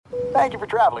Thank you for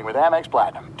traveling with Amex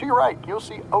Platinum. To your right, you'll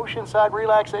see oceanside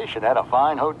relaxation at a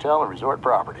fine hotel and resort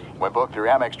property. When booked through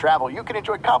Amex Travel, you can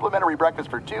enjoy complimentary breakfast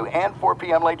for 2 and 4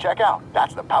 p.m. late checkout.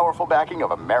 That's the powerful backing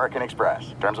of American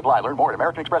Express. Terms apply. Learn more at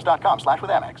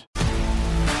americanexpress.com/withAmex.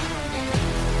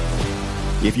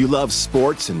 If you love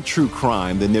sports and true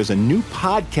crime, then there's a new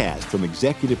podcast from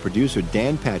executive producer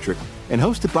Dan Patrick and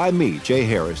hosted by me, Jay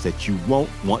Harris, that you won't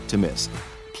want to miss.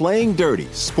 Playing Dirty: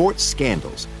 Sports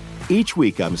Scandals. Each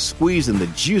week, I'm squeezing the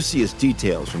juiciest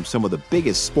details from some of the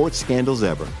biggest sports scandals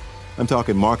ever. I'm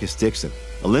talking Marcus Dixon,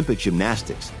 Olympic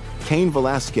gymnastics, Cain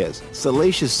Velasquez,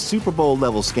 salacious Super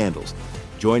Bowl-level scandals.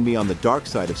 Join me on the dark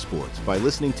side of sports by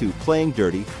listening to Playing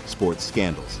Dirty: Sports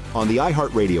Scandals on the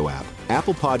iHeartRadio app,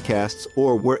 Apple Podcasts,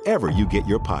 or wherever you get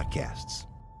your podcasts.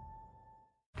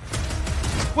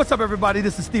 What's up, everybody?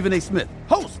 This is Stephen A. Smith,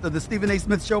 host of the Stephen A.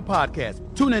 Smith Show podcast.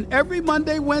 Tune in every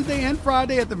Monday, Wednesday, and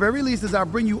Friday at the very least as I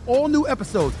bring you all new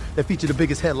episodes that feature the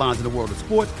biggest headlines in the world of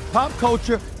sports, pop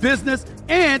culture, business,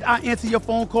 and I answer your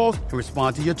phone calls and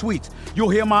respond to your tweets. You'll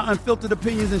hear my unfiltered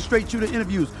opinions and straight-shooter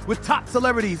interviews with top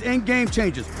celebrities and game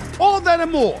changers. All that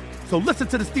and more. So listen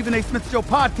to the Stephen A. Smith Show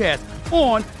podcast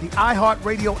on the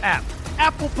iHeartRadio app,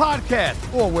 Apple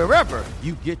Podcasts, or wherever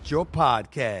you get your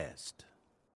podcast.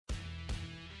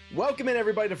 Welcome in,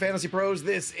 everybody, to Fantasy Pros.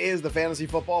 This is the Fantasy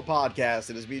Football Podcast.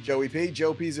 It is me, Joey P,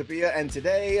 Joe P. Zappia, and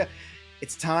today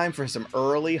it's time for some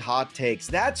early hot takes.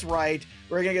 That's right,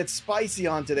 we're going to get spicy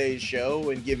on today's show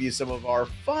and give you some of our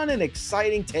fun and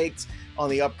exciting takes on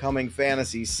the upcoming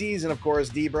fantasy season. Of course,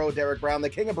 D-Bro, Derek Brown, the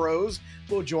King of Bros,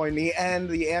 will join me, and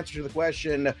the answer to the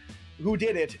question, who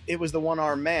did it? It was the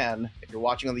one-armed man. If you're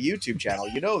watching on the YouTube channel,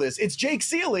 you know this. It's Jake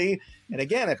Ciely. And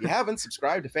again, if you haven't,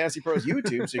 subscribe to Fantasy Pros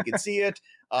YouTube so you can see it.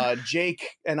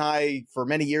 Jake and I, for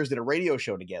many years, did a radio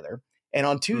show together. And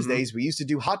on Tuesdays, we used to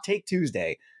do Hot Take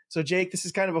Tuesday. So, Jake, this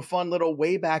is kind of a fun little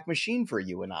Wayback Machine for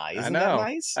you and I. Isn't that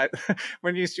nice?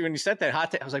 When you said that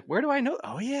Hot Take, I was like, where do I know?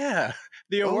 Oh, yeah.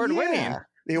 The award-winning.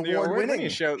 The award-winning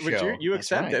show, which you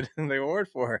accepted the award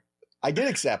for. I did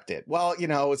accept it. Well, you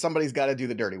know, somebody's got to do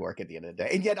the dirty work at the end of the day.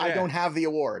 And yet I don't have the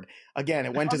award. Again,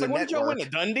 it went to the network. What did y'all win, a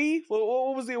Dundee?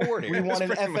 What was the award? We won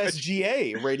an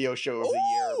FSGA radio show of the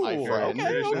year, my friend.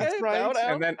 Okay. That's right.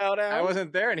 And then I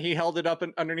wasn't there, and he held it up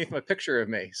underneath a picture of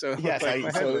me. So yes,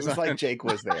 so it was like Jake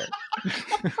was there.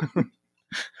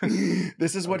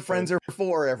 This is what friends are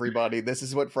for, everybody. This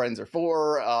is what friends are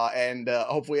for. And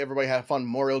hopefully everybody had a fun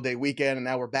Memorial Day weekend, and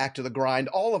now we're back to the grind,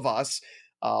 all of us.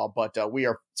 But we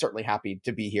are certainly happy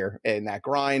to be here in that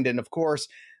grind. And of course,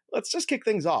 let's just kick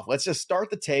things off. Let's just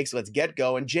start the takes. Let's get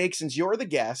going. Jake, since you're the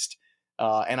guest,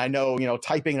 and I know,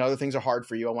 typing and other things are hard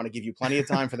for you, I want to give you plenty of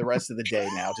time for the rest of the day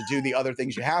now to do the other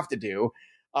things you have to do.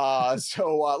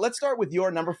 So let's start with your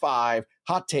number 5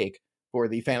 hot take for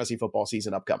the fantasy football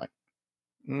season upcoming.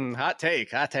 Hot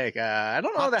take. I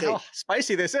don't know how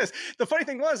spicy this is. The funny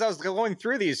thing was, I was going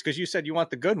through these because you said you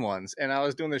want the good ones, and I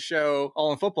was doing the show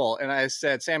All in Football, and I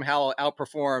said Sam Howell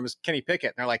outperforms Kenny Pickett,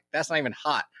 and they're like, that's not even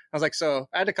hot. I was like, so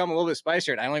I had to come a little bit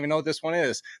spicier. I don't even know what this one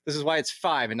is. This is why it's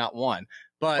 5 and not 1.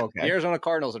 But the Arizona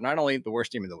Cardinals are not only the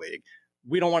worst team in the league,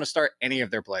 we don't want to start any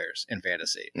of their players in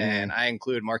fantasy. And I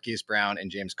include Marquise Brown and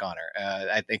James Conner.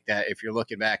 I think that if you're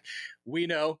looking back, we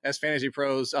know as fantasy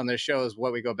pros on this show is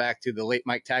what we go back to the late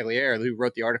Mike Tagliere, who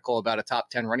wrote the article about a top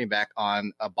 10 running back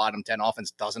on a bottom 10 offense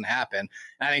doesn't happen. And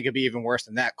I think it'd be even worse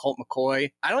than that. Colt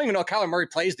McCoy. I don't even know if Kyler Murray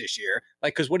plays this year.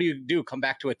 Because what do you do? Come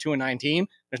back to a 2-9 team?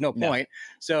 There's no point.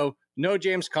 So no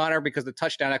James Conner because the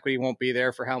touchdown equity won't be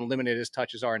there for how limited his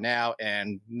touches are now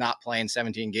and not playing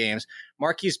 17 games.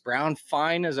 Marquise Brown,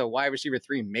 fine as a wide receiver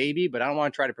 3, maybe, but I don't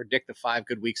want to try to predict the 5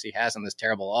 good weeks he has on this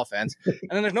terrible offense. And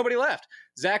then there's nobody left.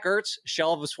 Zach Ertz,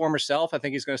 shell of his former self. I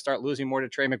think he's going to start losing more to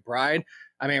Trey McBride.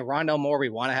 I mean, Rondell Moore, we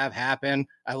want to have happen.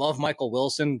 I love Michael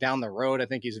Wilson down the road. I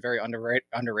think he's a very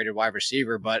underrated wide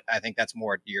receiver, but I think that's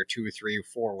more year 2, 3,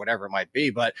 4, whatever it might be.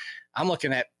 But I'm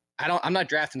looking at, I'm not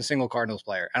drafting a single Cardinals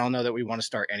player. I don't know that we want to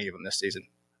start any of them this season.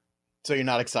 So you're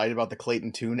not excited about the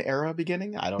Clayton Tune era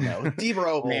beginning? I don't know.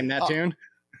 D-Bro. Name that tune.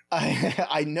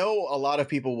 I know a lot of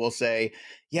people will say,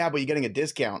 yeah, but you're getting a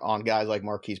discount on guys like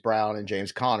Marquise Brown and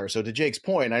James Conner. So to Jake's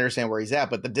point, I understand where he's at,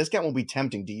 but the discount will be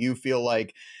tempting. Do you feel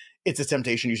like it's a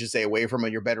temptation you should stay away from,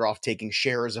 and you're better off taking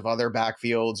shares of other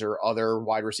backfields or other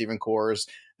wide receiving cores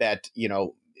that,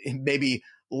 maybe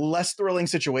less thrilling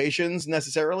situations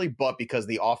necessarily, but because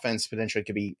the offense potentially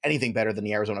could be anything better than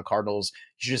the Arizona Cardinals,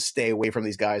 you should just stay away from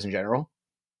these guys in general?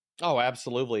 Oh,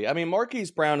 absolutely. I mean,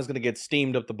 Marquise Brown is going to get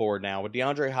steamed up the board now. With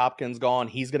DeAndre Hopkins gone,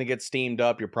 he's going to get steamed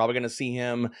up. You're probably going to see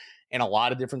him in a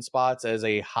lot of different spots as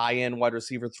a high-end wide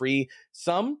receiver 3.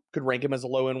 Some could rank him as a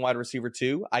low-end wide receiver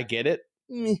 2. I get it.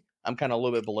 I'm kind of a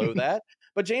little bit below that.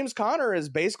 But James Conner is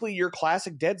basically your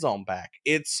classic dead zone back.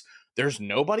 There's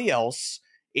nobody else.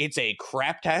 It's a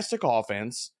craptastic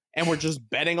offense, and we're just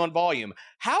betting on volume.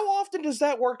 How often does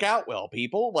that work out well,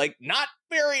 people? Like, not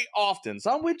very often.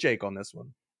 So I'm with Jake on this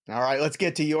one. All right, let's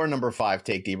get to your number 5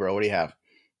 take, D-Bro. What do you have?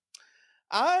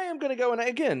 I am going to go, and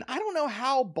again, I don't know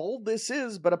how bold this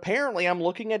is, but apparently I'm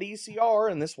looking at ECR,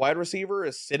 and this wide receiver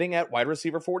is sitting at wide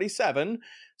receiver 47.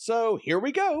 So here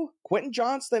we go. Quentin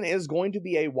Johnston is going to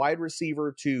be a wide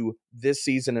receiver 2 this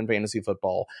season in fantasy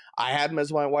football. I have him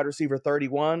as my wide receiver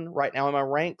 31 right now in my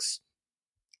ranks.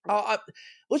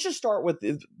 Let's just start with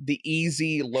the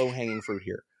easy, low-hanging fruit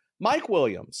here. Mike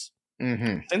Williams.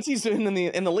 Mm-hmm. Since he's been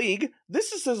in the league,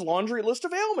 this is his laundry list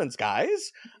of ailments,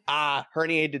 guys.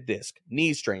 Herniated disc,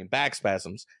 knee strain, back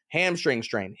spasms, hamstring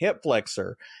strain, hip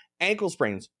flexor, ankle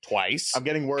sprains twice. I'm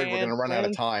getting worried we're going to run out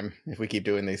of time if we keep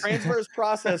doing these. Transverse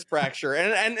process fracture.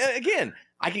 And again,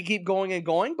 I could keep going and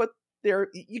going, but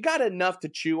you got enough to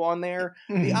chew on there.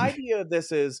 The idea of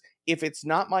this is, if it's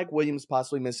not Mike Williams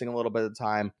possibly missing a little bit of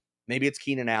time, maybe it's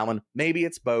Keenan Allen, maybe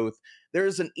it's both.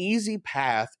 There's an easy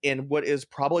path in what is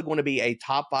probably going to be a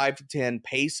top 5 to 10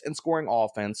 pace and scoring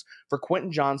offense for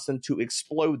Quentin Johnston to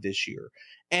explode this year.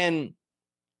 And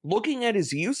looking at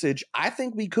his usage, I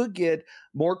think we could get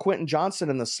more Quentin Johnston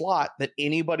in the slot that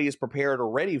anybody is prepared or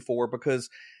ready for, because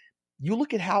you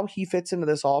look at how he fits into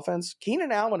this offense.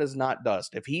 Keenan Allen is not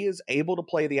dust. If he is able to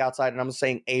play the outside, and I'm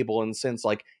saying able in the sense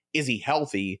like, is he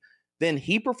healthy? Then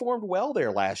he performed well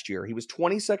there last year. He was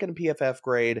 22nd PFF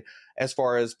grade as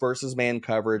far as versus man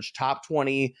coverage, top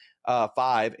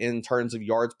 25 in terms of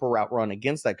yards per route run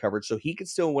against that coverage. So he could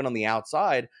still win on the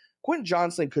outside. Quentin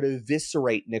Johnston could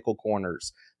eviscerate nickel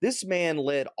corners. This man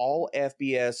led all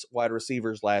FBS wide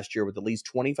receivers last year with at least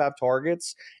 25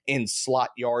 targets in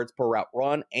slot yards per route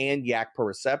run and yak per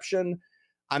reception.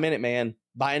 I'm in it, man.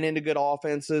 Buying into good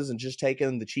offenses and just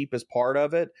taking the cheapest part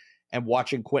of it and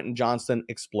watching Quentin Johnston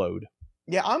explode.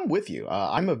 Yeah, I'm with you.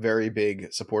 I'm a very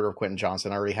big supporter of Quentin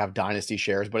Johnston. I already have dynasty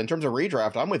shares, but in terms of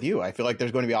redraft, I'm with you. I feel like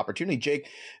there's going to be opportunity. Jake,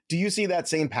 do you see that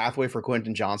same pathway for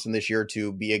Quentin Johnston this year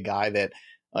to be a guy that,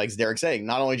 like Derek saying,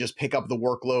 not only just pick up the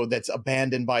workload that's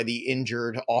abandoned by the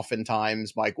injured,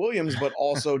 oftentimes Mike Williams, but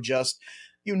also just,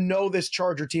 this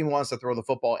Charger team wants to throw the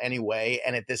football anyway.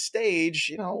 And at this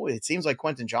stage, it seems like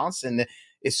Quentin Johnston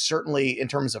is certainly, in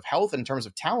terms of health and in terms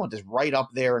of talent, is right up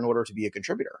there in order to be a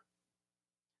contributor.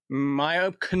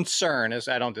 My concern is,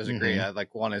 I don't disagree.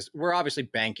 One is, we're obviously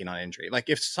banking on injury. Like,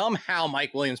 if somehow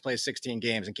Mike Williams plays 16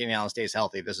 games and Keenan Allen stays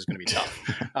healthy, this is going to be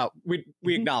tough.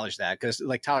 We acknowledge that, because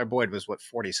like Tyler Boyd was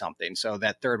 40 something. So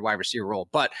that third wide receiver role.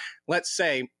 But let's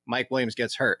say Mike Williams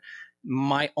gets hurt.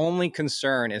 My only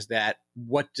concern is that,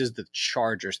 what does the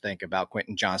Chargers think about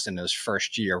Quentin Johnston in his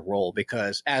first year role?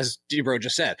 Because as D-Bro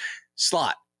just said,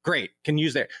 slot, great, can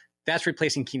use there. That's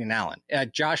replacing Keenan Allen.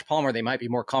 Josh Palmer, they might be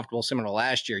more comfortable, similar to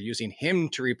last year, using him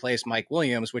to replace Mike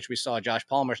Williams, which we saw Josh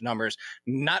Palmer's numbers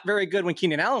not very good when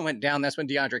Keenan Allen went down. That's when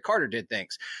DeAndre Carter did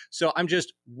things. So I'm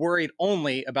just worried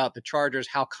only about the Chargers,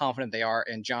 how confident they are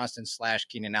in Johnston /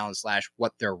 Keenan Allen /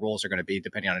 what their roles are going to be,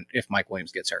 depending on if Mike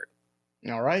Williams gets hurt.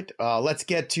 All right, let's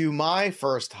get to my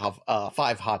first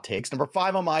 5 hot takes. Number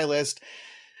 5 on my list,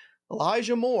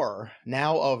 Elijah Moore,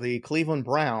 now of the Cleveland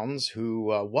Browns, who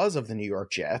was of the New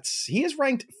York Jets. He is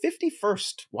ranked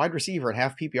 51st wide receiver in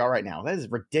half PPR right now. That is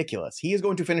ridiculous. He is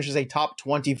going to finish as a top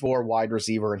 24 wide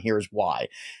receiver, and here's why.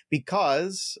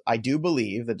 Because I do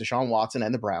believe that Deshaun Watson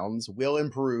and the Browns will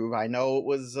improve. I know it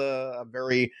was a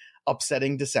very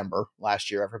upsetting December last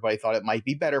year. Everybody thought it might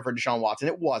be better for Deshaun Watson.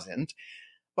 It wasn't.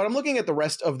 But I'm looking at the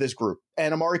rest of this group,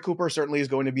 and Amari Cooper certainly is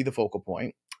going to be the focal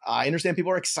point. I understand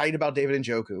people are excited about David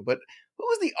Njoku, but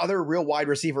who is the other real wide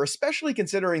receiver, especially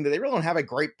considering that they really don't have a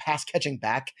great pass-catching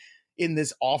back in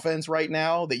this offense right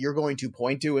now that you're going to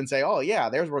point to and say, oh, yeah,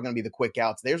 there's where we're going to be the quick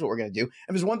outs. There's what we're going to do.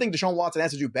 And there's one thing Deshaun Watson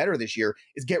has to do better this year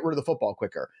is get rid of the football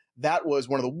quicker. That was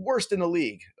one of the worst in the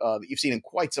league that you've seen in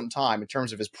quite some time in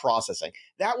terms of his processing.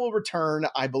 That will return,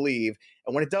 I believe.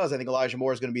 And when it does, I think Elijah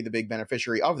Moore is going to be the big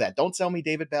beneficiary of that. Don't sell me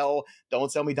David Bell.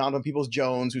 Don't sell me Donovan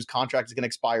Peoples-Jones, whose contract is going to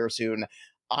expire soon.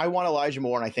 I want Elijah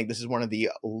Moore, and I think this is one of the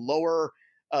lower,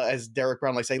 as Derek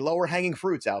Brown likes to say, lower hanging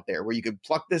fruits out there, where you could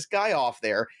pluck this guy off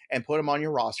there and put him on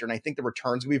your roster, and I think the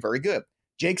returns will be very good.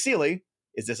 Jake Ciely,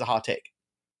 is this a hot take?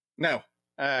 No.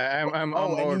 I'm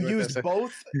on and board you with used this.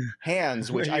 both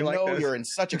hands, which I know you're in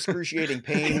such excruciating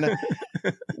pain.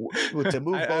 to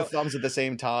move both thumbs at the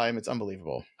same time. It's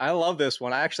unbelievable. I love this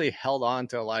one. I actually held on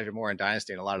to Elijah Moore in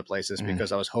Dynasty in a lot of places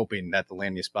because I was hoping that the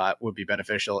landing spot would be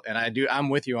beneficial. And I'm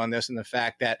with you on this in the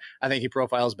fact that I think he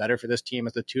profiles better for this team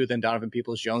as the 2 than Donovan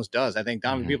Peoples-Jones does. I think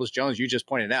Donovan Peoples-Jones, you just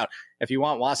pointed out, if you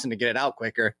want Watson to get it out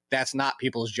quicker, that's not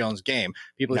Peoples-Jones' game.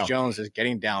 Peoples-Jones is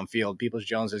getting downfield.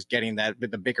 Peoples-Jones is getting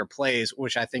the bigger plays,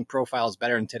 which I think profiles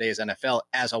better in today's NFL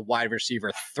as a wide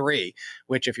receiver 3,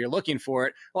 which if you're looking for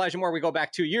it, Elijah Moore, we go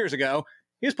back 2 years ago,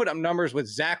 he was putting up numbers with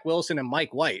Zach Wilson and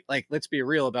Mike White. Like, let's be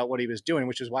real about what he was doing,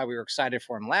 which is why we were excited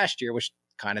for him last year, which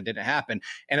kind of didn't happen.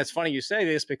 And it's funny you say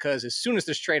this because as soon as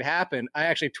this trade happened, I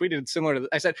actually tweeted similar to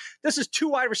I said, this is 2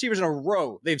 wide receivers in a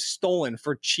row they've stolen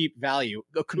for cheap value,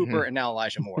 Cooper and now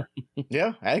Elijah Moore.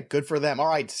 Yeah, hey, good for them. All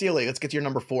right, Ciely, let's get to your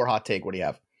number 4 hot take. What do you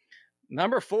have?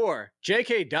 Number 4,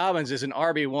 J.K. Dobbins is an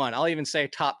RB1. I'll even say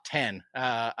top 10.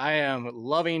 I am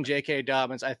loving J.K.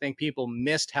 Dobbins. I think people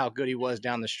missed how good he was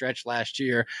down the stretch last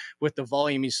year with the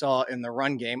volume you saw in the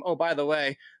run game. Oh, by the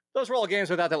way, those were all games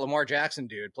without that Lamar Jackson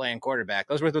dude playing quarterback.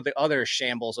 Those were the other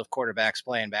shambles of quarterbacks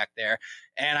playing back there.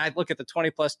 And I look at the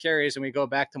 20-plus carries, and we go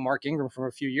back to Mark Ingram from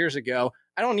a few years ago.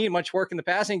 I don't need much work in the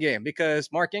passing game because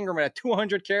Mark Ingram had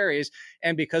 200 carries,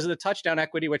 and because of the touchdown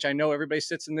equity, which I know everybody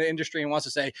sits in the industry and wants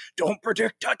to say, don't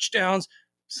predict touchdowns.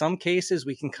 Some cases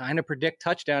we can kind of predict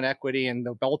touchdown equity, and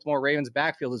the Baltimore Ravens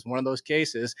backfield is one of those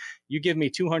cases. You give me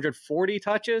 240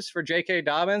 touches for J.K.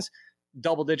 Dobbins,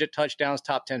 double-digit touchdowns,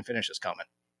 top 10 finishes coming.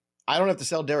 I don't have to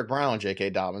sell Derek Brown on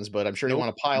J.K. Dobbins, but I'm sure you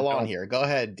want to pile on here. Go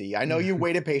ahead, D. I know you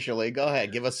waited patiently. Go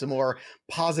ahead. Give us some more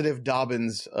positive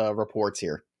Dobbins reports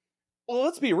here. Well,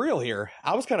 let's be real here.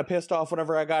 I was kind of pissed off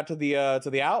whenever I got to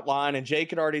the outline and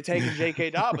Jake had already taken J.K.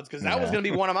 Dobbins because that was going to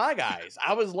be one of my guys.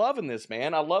 I was loving this,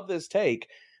 man. I love this take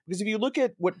because if you look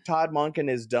at what Todd Monken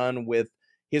has done with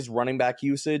his running back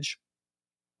usage,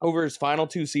 over his final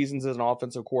 2 seasons as an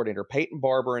offensive coordinator, Peyton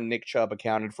Barber and Nick Chubb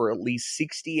accounted for at least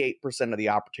 68% of the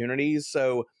opportunities.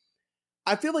 So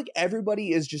I feel like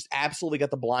everybody is just absolutely got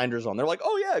the blinders on. They're like,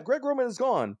 oh yeah, Greg Roman is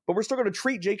gone, but we're still going to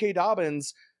treat J.K.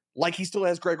 Dobbins like he still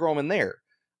has Greg Roman there.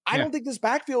 I don't think this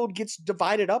backfield gets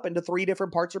divided up into 3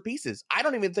 different parts or pieces. I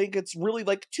don't even think it's really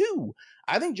like 2.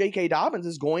 I think J.K. Dobbins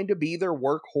is going to be their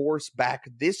workhorse back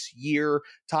this year.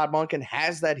 Todd Monken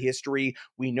has that history.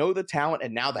 We know the talent,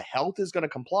 and now the health is going to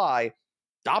comply.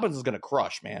 Dobbins is going to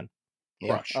crush, man.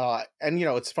 Crush. Yeah. And,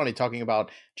 it's funny talking about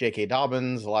J.K.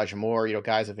 Dobbins, Elijah Moore,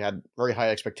 guys have had very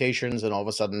high expectations, and all of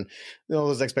a sudden,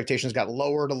 those expectations got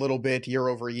lowered a little bit year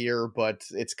over year, but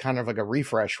it's kind of like a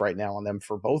refresh right now on them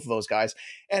for both of those guys.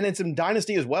 And it's in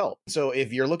Dynasty as well. So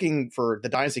if you're looking for the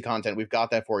Dynasty content, we've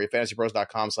got that for you,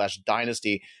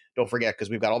 fantasypros.com/dynasty. Don't forget, because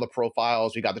we've got all the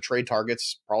profiles, we got the trade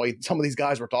targets, probably some of these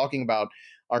guys we're talking about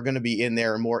are going to be in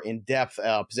there more in-depth,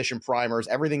 position primers,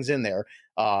 everything's in there,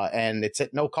 and it's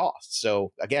at no cost.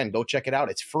 So again, go check it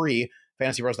out. It's free,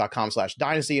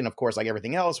 fantasypros.com/dynasty. And of course, like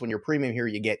everything else, when you're premium here,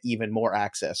 you get even more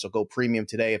access. So go premium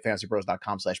today at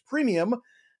fantasypros.com/premium,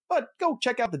 but go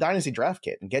check out the Dynasty Draft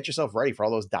Kit and get yourself ready for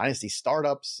all those Dynasty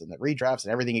startups and the redrafts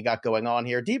and everything you got going on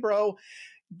here. D-Bro,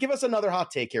 give us another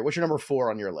hot take here. What's your number 4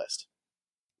 on your list?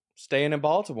 Staying in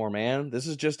Baltimore, man. This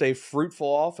is just a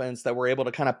fruitful offense that we're able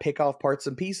to kind of pick off parts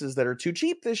and pieces that are too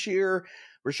cheap this year.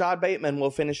 Rashad Bateman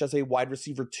will finish as a wide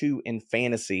receiver 2 in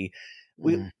fantasy.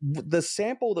 The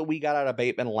sample that we got out of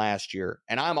Bateman last year,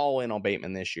 and I'm all in on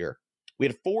Bateman this year. We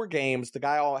had 4 games. The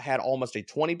guy had almost a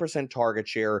 20% target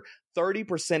share,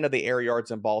 30% of the air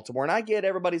yards in Baltimore. And I get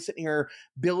everybody sitting here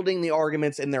building the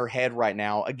arguments in their head right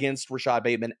now against Rashad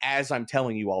Bateman as I'm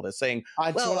telling you all this, saying,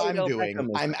 that's what I'm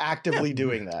doing. I'm actively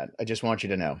doing that. I just want you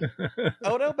to know.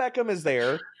 Odell Beckham is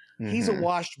there. He's a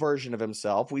washed version of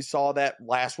himself. We saw that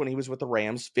last when he was with the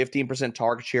Rams, 15%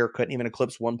 target share, couldn't even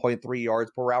eclipse 1.3 yards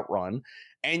per route run.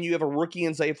 And you have a rookie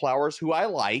in Zay Flowers, who I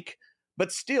like.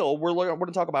 But still, we're going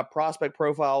to talk about prospect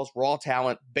profiles, raw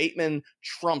talent. Bateman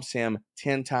trumps him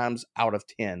 10 times out of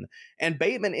 10. And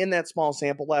Bateman, in that small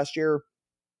sample last year,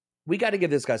 we got to give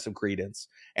this guy some credence.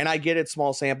 And I get it,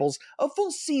 small samples. A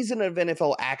full season of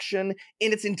NFL action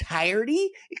in its entirety,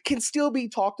 it can still be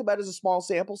talked about as a small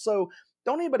sample. So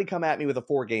don't anybody come at me with a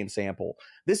 4-game sample.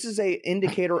 This is an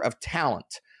indicator of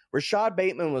talent. Rashad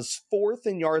Bateman was 4th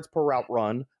in yards per route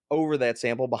run over that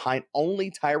sample, behind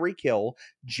only Tyreek Hill,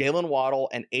 Jalen Waddle,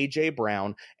 and A.J.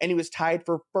 Brown, and he was tied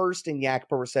for 1st in yak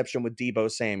per reception with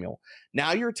Deebo Samuel.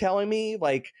 Now you're telling me,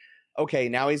 okay,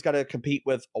 now he's got to compete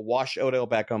with a washed Odell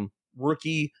Beckham,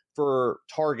 rookie for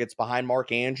targets behind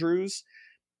Mark Andrews.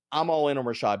 I'm all in on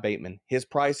Rashad Bateman. His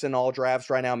price in all drafts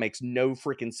right now makes no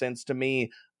freaking sense to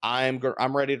me. I'm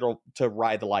ready to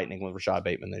ride the lightning with Rashad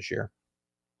Bateman this year.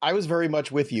 I was very much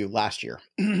with you last year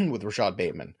with Rashad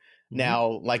Bateman.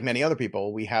 Now, like many other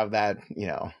people, we have that,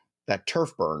 that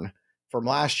turf burn from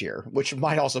last year, which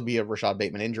might also be a Rashad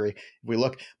Bateman injury if we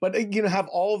look. But, have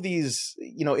all of these,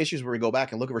 issues where we go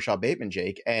back and look at Rashad Bateman,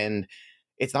 Jake, and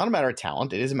it's not a matter of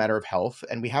talent. It is a matter of health,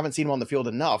 and we haven't seen him on the field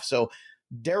enough. So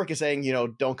Derek is saying,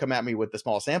 don't come at me with the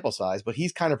small sample size, but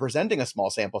he's kind of presenting a small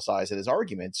sample size in his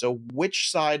argument. So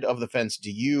which side of the fence do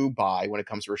you buy when it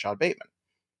comes to Rashad Bateman?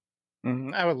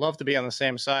 I would love to be on the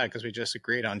same side because we just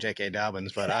agreed on J.K.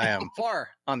 Dobbins, but I am far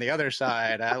on the other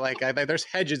side. There's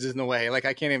hedges in the way. I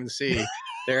can't even see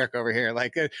Derek over here.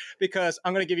 Because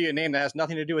I'm going to give you a name that has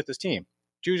nothing to do with this team.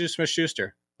 Juju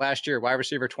Smith-Schuster. Last year, wide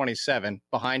receiver 27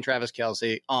 behind Travis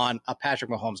Kelce on a Patrick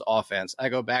Mahomes offense. I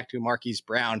go back to Marquise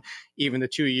Brown. Even the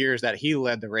 2 years that he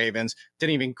led the Ravens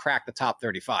didn't even crack the top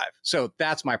 35. So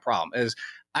that's my problem is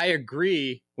I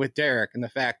agree with Derek in the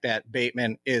fact that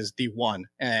Bateman is the 1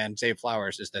 and Zay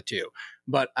Flowers is the 2.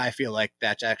 But I feel like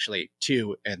that's actually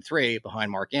 2 and 3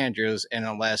 behind Mark Andrews. And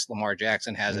unless Lamar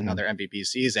Jackson has another MVP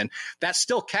season, that's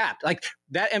still capped.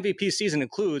 That MVP season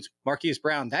includes Marquise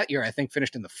Brown that year, I think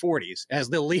finished in the 40s as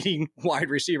the leading wide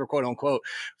receiver, quote unquote,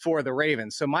 for the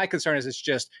Ravens. So my concern is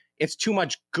it's too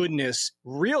much goodness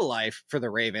real life for the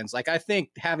Ravens. I think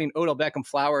having Odell Beckham,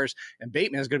 Flowers, and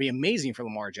Bateman is going to be amazing for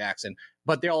Lamar Jackson,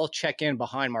 but they all check in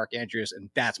behind Mark Andrews. And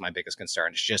that's my biggest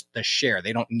concern. It's just the share.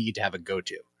 They don't need to have a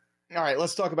go-to. All right,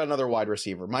 let's talk about another wide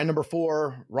receiver. My number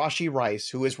 4, Rashee Rice,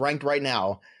 who is ranked right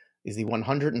now, is the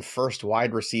 101st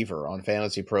wide receiver on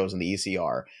Fantasy Pros in the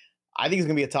ECR. I think he's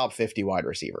going to be a top 50 wide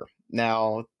receiver.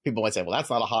 Now, people might say, well, that's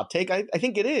not a hot take. I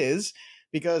think it is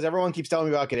because everyone keeps telling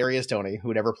me about Kadarius Toney,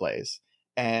 who never plays.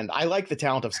 And I like the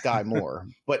talent of Sky Moore,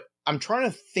 but I'm trying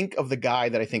to think of the guy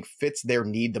that I think fits their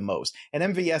need the most.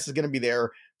 And MVS is going to be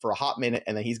there for a hot minute,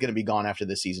 and then he's going to be gone after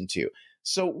this season too.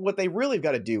 So what they really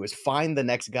got to do is find the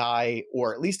next guy,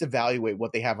 or at least evaluate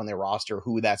what they have on their roster,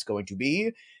 who that's going to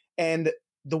be. And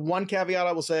the one caveat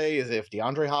I will say is if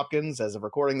DeAndre Hopkins, as of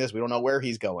recording this, we don't know where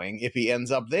he's going. If he ends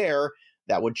up there,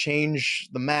 that would change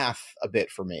the math a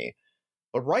bit for me.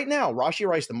 But right now, Rashee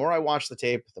Rice, the more I watch the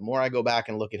tape, the more I go back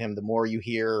and look at him, the more you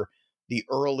hear the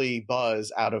early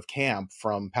buzz out of camp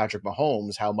from Patrick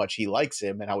Mahomes, how much he likes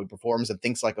him and how he performs and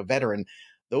thinks like a veteran.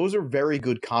 Those are very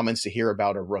good comments to hear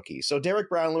about a rookie. So Derek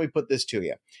Brown, let me put this to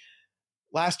you.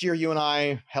 Last year, you and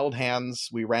I held hands.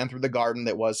 We ran through the garden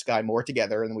that was Sky Moore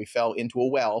together, and we fell into a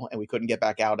well, and we couldn't get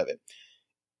back out of it.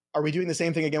 Are we doing the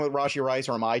same thing again with Rashee Rice,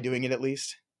 or am I doing it at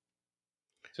least?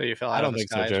 So you fell out of the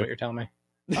sky is what you're telling me?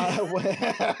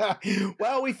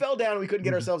 Well, we fell down and we couldn't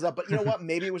get ourselves up. But you know what?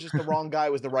 Maybe it was just the wrong guy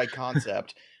was the right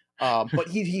concept. But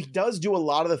he does do a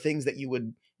lot of the things that you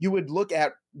would look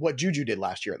at what Juju did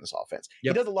last year in this offense.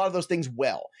 Yep. He does a lot of those things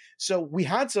well. So we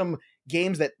had some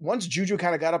games that once Juju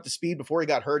kind of got up to speed before he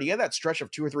got hurt, he had that stretch of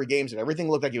 2 or 3 games and everything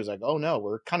looked like he was like, oh no,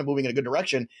 we're kind of moving in a good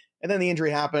direction. And then the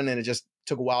injury happened and it just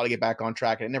took a while to get back on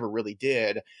track and it never really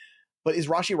did. But is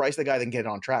Rashee Rice the guy that can get it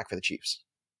on track for the Chiefs?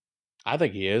 I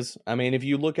think he is. I mean, if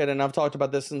you look at it, and I've talked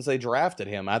about this since they drafted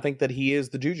him, I think that he is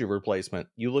the Juju replacement.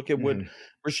 You look at what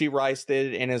Rashee Rice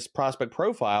did in his prospect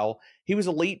profile, he was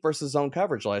elite versus zone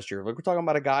coverage last year. Like, we're talking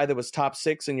about a guy that was top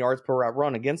 6 in yards per route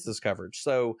run against this coverage.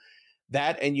 So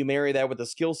that, and you marry that with the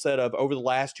skill set of over the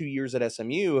last 2 years at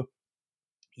SMU,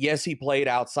 yes, he played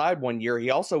outside 1 year. He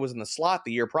also was in the slot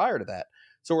the year prior to that.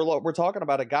 So we're talking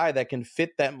about a guy that can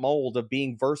fit that mold of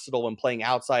being versatile and playing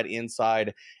outside,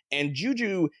 inside. And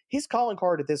Juju, his calling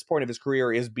card at this point of his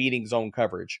career is beating zone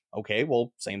coverage. Okay,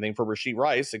 well, same thing for Rashee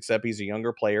Rice, except he's a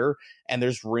younger player, and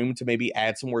there's room to maybe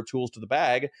add some more tools to the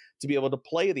bag to be able to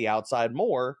play the outside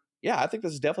more. Yeah, I think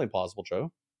this is definitely possible,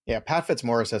 Joe. Yeah, Pat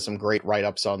Fitzmaurice has some great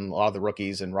write-ups on a lot of the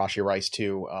rookies, and Rashee Rice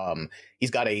too.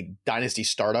 He's got a Dynasty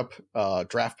Startup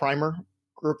draft primer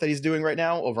group that he's doing right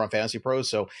now over on Fantasy Pros.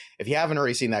 So if you haven't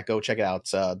already seen that, go check it out.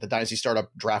 It's the Dynasty Startup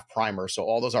Draft Primer. So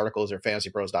all those articles are at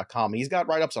fantasypros.com. And he's got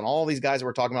write-ups on all these guys that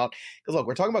we're talking about. Because look,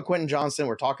 we're talking about Quentin Johnston.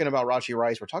 We're talking about Rashee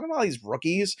Rice. We're talking about these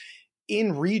rookies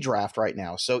in redraft right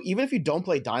now. So even if you don't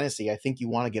play Dynasty, I think you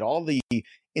want to get all the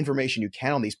information you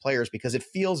can on these players because it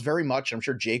feels very much, I'm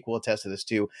sure Jake will attest to this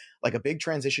too, like a big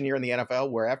transition year in the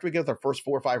NFL where after we get the first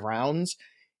 4 or 5 rounds,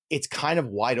 it's kind of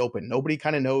wide open. Nobody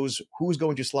kind of knows who's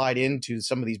going to slide into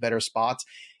some of these better spots.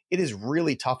 It is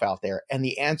really tough out there. And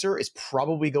the answer is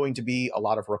probably going to be a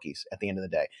lot of rookies at the end of the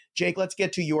day. Jake, let's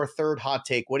get to your third hot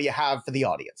take. What do you have for the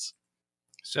audience?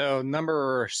 So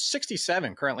number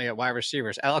 67 currently at wide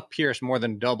receivers, Alec Pierce more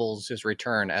than doubles his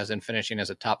return as in finishing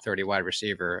as a top 30 wide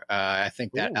receiver. I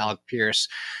think that Alec Pierce,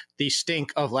 the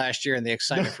stink of last year and the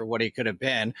excitement for what he could have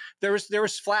been, there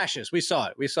was flashes. We saw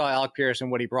it. We saw Alec Pierce and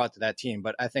what he brought to that team.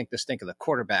 But I think the stink of the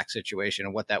quarterback situation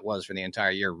and what that was for the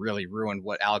entire year really ruined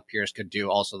what Alec Pierce could do.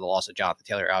 Also, the loss of Jonathan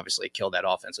Taylor obviously killed that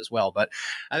offense as well. But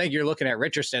I think you're looking at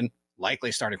Richardson,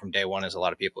 likely starting from day one, as a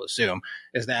lot of people assume,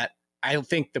 is that I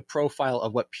think the profile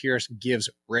of what Pierce gives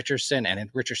Richardson and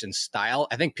Richardson's style,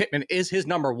 I think Pittman is his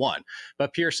number one,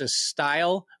 but Pierce's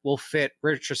style will fit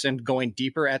Richardson going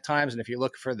deeper at times. And if you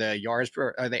look for the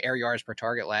air yards per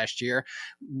target last year,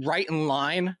 right in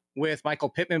line with Michael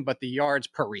Pittman, but the yards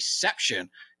per reception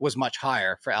was much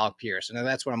higher for Alec Pierce. And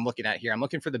that's what I'm looking at here. I'm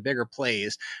looking for the bigger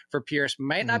plays for Pierce.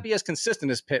 Might not be as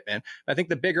consistent as Pittman, but I think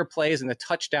the bigger plays and the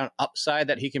touchdown upside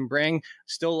that he can bring,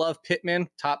 still love Pittman,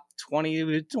 top 20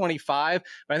 to 25,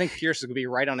 but I think Pierce is going to be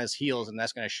right on his heels, and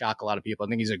that's going to shock a lot of people. I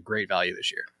think he's a great value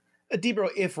this year.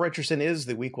 Debro, if Richardson is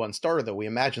the week one starter, though, we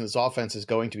imagine this offense is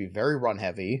going to be very run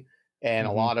heavy and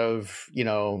a lot of,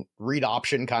 read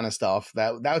option kind of stuff.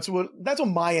 That's what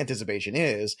my anticipation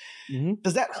is.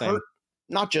 Does that hurt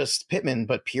not just Pittman,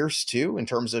 but Pierce too, in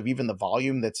terms of even the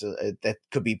volume that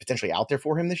could be potentially out there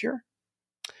for him this year?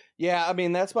 Yeah, I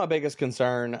mean, that's my biggest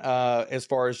concern as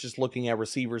far as just looking at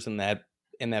receivers in that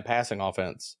passing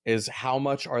offense is how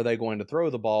much are they going to throw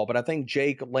the ball? But I think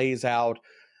Jake lays out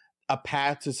a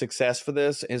path to success for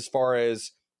this as far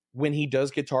as when he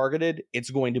does get targeted, it's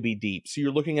going to be deep. So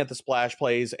you're looking at the splash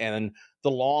plays and the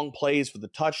long plays for the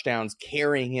touchdowns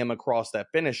carrying him across that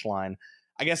finish line.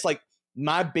 I guess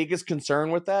my biggest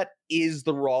concern with that is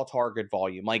the raw target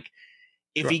volume. Like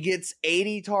if he gets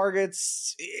 80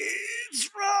 targets, it's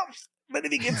rough. But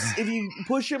if you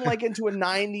push him into a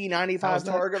 90, 95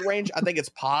 target range, I think it's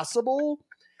possible.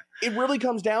 It really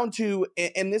comes down to,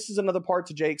 and this is another part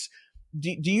to Jake's.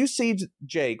 Do you see,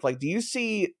 Jake, do you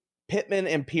see Pittman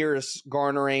and Pierce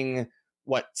garnering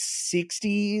 50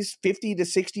 to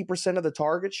 60% of the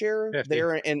target share 50.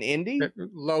 there in Indy?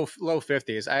 Low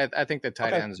 50s. I think the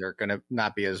tight ends are going to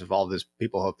not be as involved as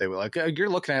people hope they will. You're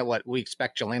looking at what we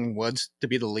expect Jelani Woods to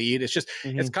be the lead. It's just,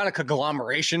 it's kind of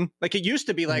conglomeration. It used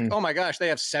to be oh my gosh, they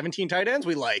have 17 tight ends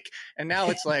we like. And now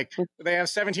it's they have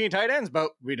 17 tight ends,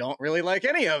 but we don't really like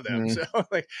any of them. So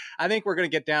I think we're going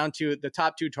to get down to the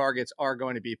top two targets are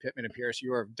going to be Pittman and Pierce.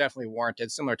 You are definitely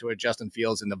warranted, similar to a Justin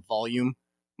Fields in the volume.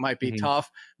 Might be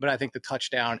tough, but I think the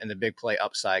touchdown and the big play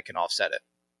upside can offset it.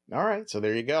 All right, so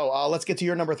there you go. Let's get to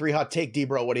your number 3 hot take,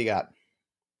 D-Bro. What do you got?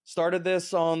 Started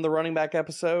this on the running back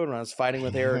episode when I was fighting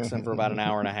with Erickson for about an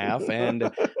hour and a half, and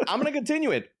I'm going to continue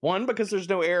it. One, because there's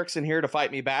no Erickson here to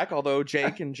fight me back, although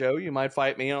Jake and Joe, you might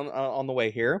fight me on the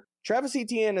way here. Travis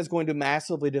Etienne is going to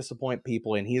massively disappoint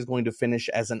people, and he is going to finish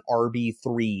as an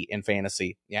RB3 in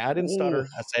fantasy. Yeah, I didn't stutter.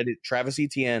 I said it. Travis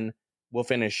Etienne will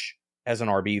finish as an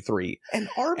RB3. An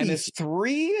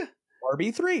RB3?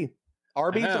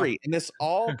 RB3. And this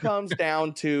all comes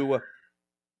down to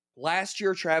last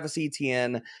year, Travis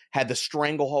Etienne had the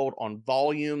stranglehold on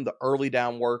volume, the early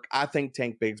down work. I think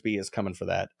Tank Bigsby is coming for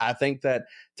that. I think that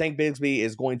Tank Bigsby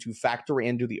is going to factor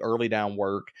into the early down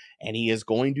work, and he is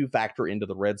going to factor into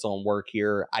the red zone work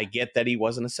here. I get that he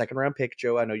wasn't a second-round pick,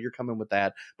 Joe. I know you're coming with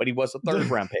that, but he was a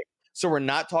third-round pick. So we're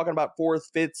not talking about 4th,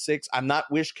 5th, 6th. I'm not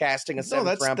wish casting a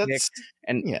 7th round pick.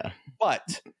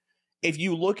 But if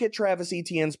you look at Travis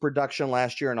Etienne's production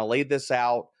last year, and I laid this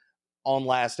out on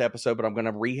last episode, but I'm going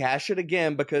to rehash it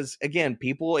again because, again,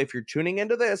 people, if you're tuning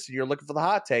into this, you're looking for the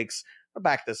hot takes, I'll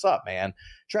back this up, man.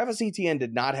 Travis Etienne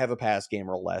did not have a pass game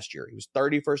role last year. He was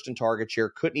 31st in target share,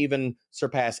 couldn't even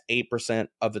surpass 8%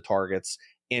 of the targets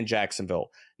in Jacksonville.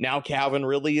 Now Calvin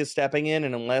really is stepping in,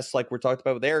 and unless, like we're talked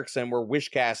about with Erickson, we're wish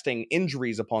casting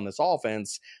injuries upon this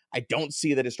offense, I don't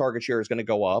see that his target share is going to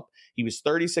go up. He was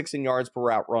 36 in yards per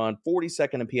route run,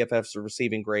 42nd in PFF's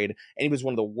receiving grade, and he was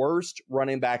one of the worst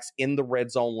running backs in the red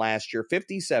zone last year,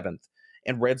 57th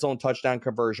in red zone touchdown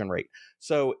conversion rate.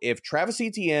 So if Travis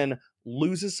Etienne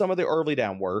loses some of the early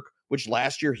down work, which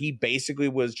last year he basically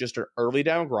was just an early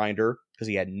down grinder because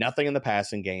he had nothing in the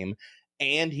passing game,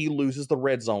 and he loses the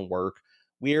red zone work,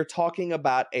 we are talking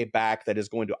about a back that is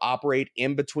going to operate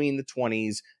in between the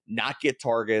 20s, not get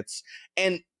targets.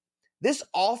 And this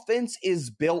offense is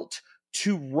built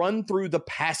to run through the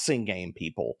passing game,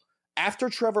 people. After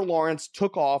Trevor Lawrence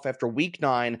took off after week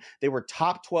 9, they were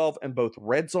top 12 in both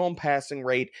red zone passing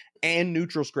rate and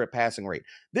neutral script passing rate.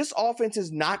 This offense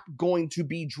is not going to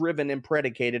be driven and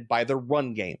predicated by the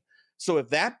run game. So if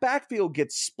that backfield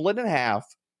gets split in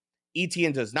half,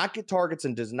 Etienne does not get targets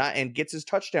and gets his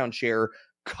touchdown share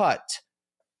cut,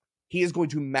 he is going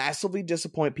to massively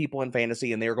disappoint people in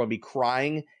fantasy, and they are going to be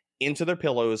crying into their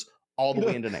pillows all the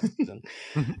way into next season.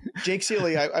 Jake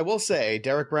Ciely, I will say,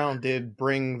 Derek Brown did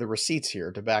bring the receipts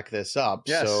here to back this up.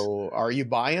 Yes. So are you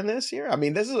buying this here? I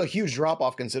mean, this is a huge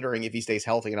drop-off considering if he stays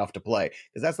healthy enough to play,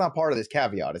 because that's not part of this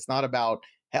caveat. It's not about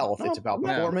health. It's about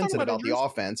performance and about the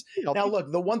offense. Now,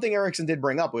 look, the one thing Erickson did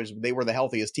bring up was they were the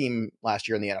healthiest team last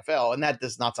year in the NFL, and that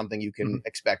is not something you can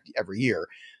expect every year.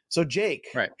 So, Jake,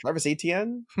 Travis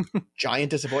Etienne, giant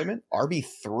disappointment.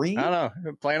 RB3? I don't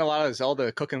know. Playing a lot of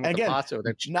Zelda, cooking with the pots over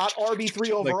there. Not RB3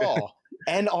 overall.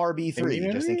 And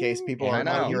RB3, just in case people are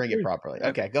not hearing it properly.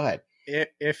 Okay, go ahead.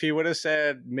 If he would have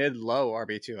said mid-low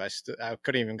RB2, I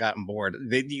couldn't even gotten bored.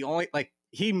 The only,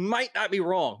 he might not be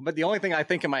wrong, but the only thing I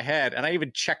think in my head, and I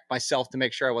even checked myself to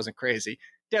make sure I wasn't crazy,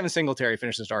 Devin Singletary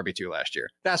finished as RB2 last year.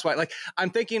 That's why, I'm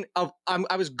thinking of,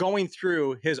 I was going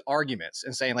through his arguments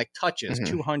and saying, touches,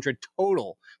 200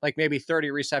 total, maybe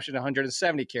 30 reception,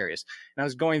 170 carries. And I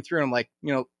was going through and I'm like,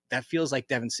 that feels like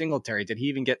Devin Singletary. Did he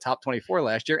even get top 24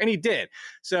 last year? And he did.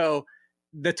 So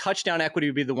the touchdown equity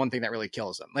would be the one thing that really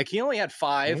kills him. He only had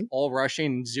 5 all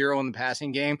rushing, 0 in the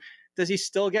passing game. Does he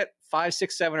still get 5,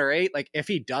 6, 7, or 8? If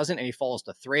he doesn't and he falls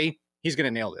to 3, he's going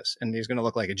to nail this and he's going to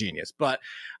look like a genius. But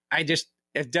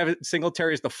if Devin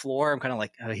Singletary is the floor, I'm kind of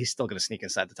like, he's still going to sneak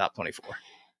inside the top 24.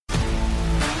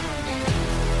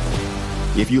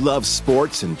 If you love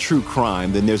sports and true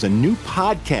crime, then there's a new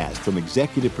podcast from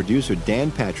executive producer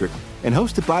Dan Patrick and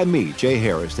hosted by me, Jay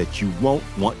Harris, that you won't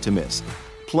want to miss.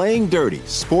 Playing Dirty: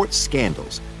 Sports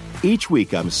Scandals. Each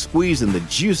week, I'm squeezing the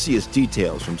juiciest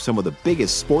details from some of the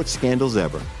biggest sports scandals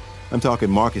ever. I'm talking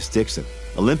Marcus Dixon,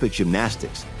 Olympic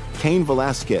gymnastics, Cain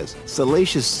Velasquez,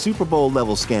 salacious Super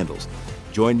Bowl-level scandals.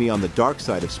 Join me on the dark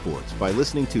side of sports by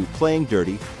listening to Playing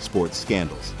Dirty: Sports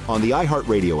Scandals on the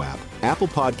iHeartRadio app, Apple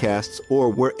Podcasts, or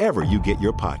wherever you get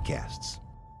your podcasts.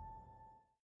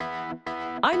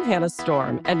 I'm Hannah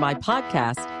Storm, and my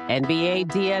podcast, NBA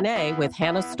DNA with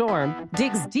Hannah Storm,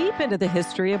 digs deep into the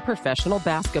history of professional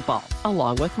basketball,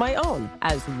 along with my own,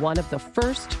 as one of the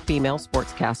first female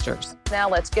sportscasters. Now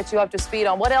let's get you up to speed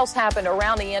on what else happened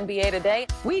around the NBA today.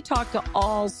 We talk to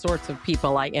all sorts of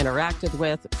people I interacted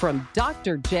with, from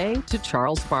Dr. J to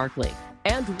Charles Barkley,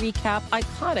 and recap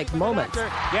iconic moments.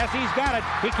 Yes, he's got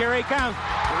it. Here he comes.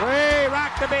 Way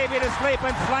rock the baby to sleep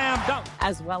and slam dunk.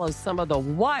 As well as some of the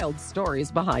wild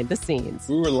stories behind the scenes.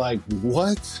 We were like,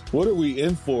 what? What are we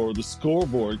in for? The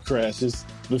scoreboard crashes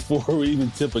before we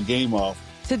even tip a game off.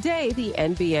 Today, the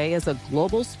NBA is a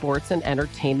global sports and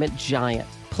entertainment giant.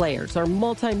 Players are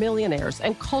multimillionaires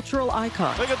and cultural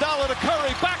icons. Iguodala to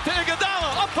Curry, back to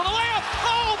Iguodala, up for the layup.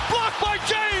 Oh, blocked by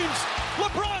James.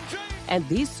 LeBron James. And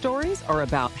these stories are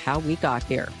about how we got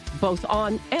here, both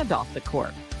on and off the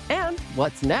court. And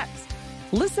what's next?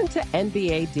 Listen to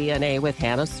NBA DNA with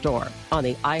Hannah Storm on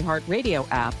the iHeartRadio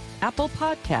app, Apple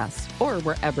Podcasts, or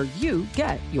wherever you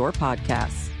get your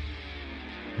podcasts.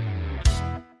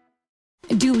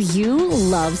 Do you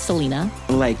love Selena?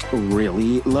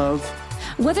 Really love?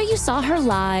 Whether you saw her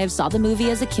live, saw the movie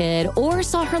as a kid, or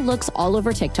saw her looks all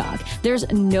over TikTok, there's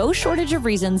no shortage of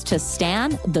reasons to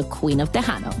stan the Queen of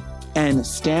Tejano. And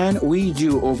Stan, we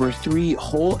do over 3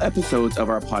 whole episodes of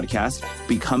our podcast,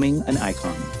 Becoming an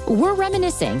Icon. We're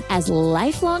reminiscing as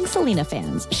lifelong Selena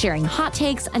fans, sharing hot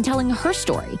takes and telling her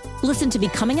story. Listen to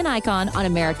Becoming an Icon on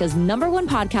America's #1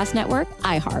 podcast network,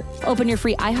 iHeart. Open your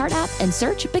free iHeart app and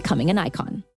search Becoming an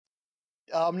Icon.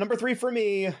 Number 3 for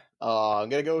me, I'm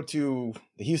going to go to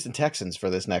the Houston Texans for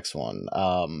this next one.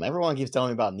 Everyone keeps telling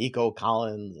me about Nico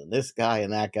Collins and this guy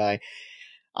and that guy.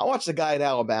 I watched the guy at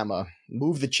Alabama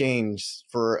move the chains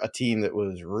for a team that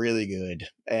was really good.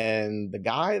 And the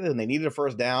guy, when they needed a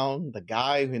first down, the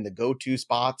guy in the go-to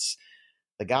spots,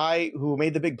 the guy who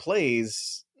made the big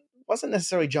plays wasn't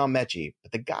necessarily John Mechie,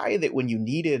 but the guy that when you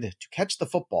needed to catch the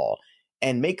football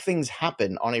and make things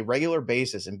happen on a regular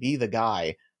basis and be the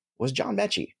guy was John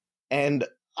Mechie. And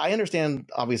I understand,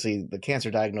 obviously, the cancer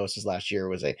diagnosis last year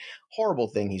was a horrible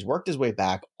thing. He's worked his way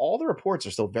back. All the reports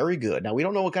are still very good. Now, we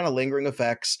don't know what kind of lingering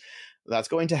effects that's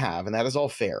going to have, and that is all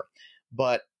fair.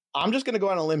 But I'm just going to go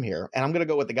on a limb here, and I'm going to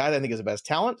go with the guy that I think is the best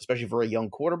talent, especially for a young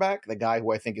quarterback, the guy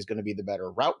who I think is going to be the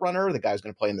better route runner, the guy who's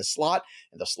going to play in the slot,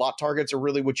 and the slot targets are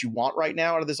really what you want right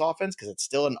now out of this offense, because it's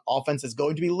still an offense that's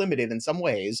going to be limited in some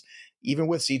ways, even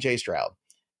with C.J. Stroud.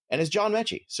 And it's John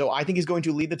Mechie. So I think he's going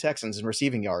to lead the Texans in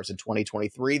receiving yards in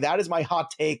 2023. That is my hot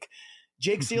take.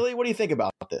 Jake Ciely, what do you think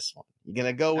about this one? You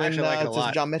gonna go in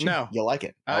to John Mechie? No, you like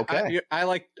it. Okay. I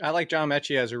like John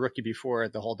Mechie as a rookie before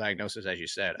the whole diagnosis, as you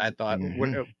said. I thought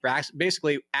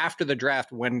basically after the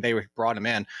draft when they brought him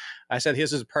in, I said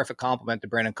his is a perfect complement to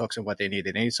Brandon Cooks and what they need.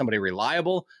 They need somebody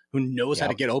reliable who knows how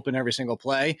to get open every single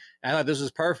play. And I thought this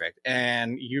was perfect.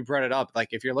 And you brought it up. Like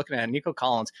if you're looking at Nico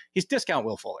Collins, he's discount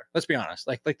Will Fuller. Let's be honest.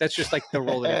 Like that's just like the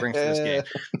role that he brings to this game.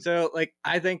 So like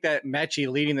I think that Mechie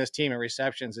leading this team in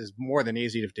receptions is more than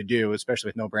easy to do, especially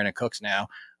with no Brandon Cooks now.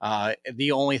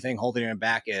 The only thing holding him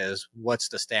back is what's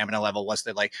the stamina level? What's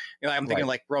the I'm thinking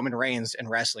like Roman Reigns and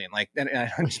wrestling, and I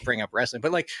just bring up wrestling,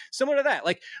 but like similar to that,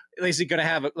 like is he going to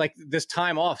have like this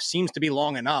time off seems to be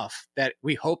long enough that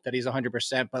we hope that he's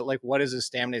 100%, but like what is his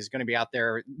stamina? Is going to be out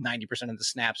there 90% of the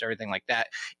snaps, everything like that.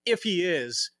 If he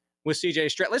is with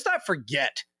CJ Stroud, let's not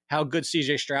forget how good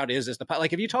CJ Stroud is as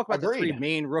if you talk about the three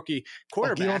main rookie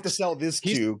quarterbacks, you don't have to sell these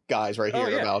two guys right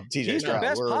here about CJ Stroud. He's the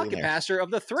best pocket passer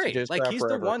of the three. He's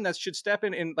the one that should step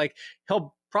in and like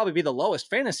he'll probably be the lowest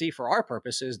fantasy for our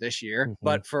purposes this year,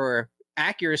 but for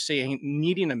accuracy,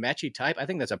 needing a Mechie type, I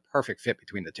think that's a perfect fit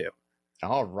between the two.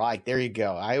 All right, there you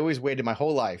go. I always waited my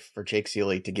whole life for Jake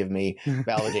Ciely to give me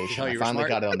validation. I finally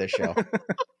got it on this show.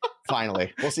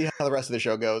 Finally. We'll see how the rest of the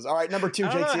show goes. All right, number 2,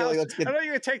 Jake Ciely. I know you're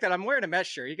going to take that. I'm wearing a Met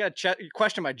shirt. You got to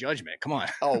question my judgment. Come on.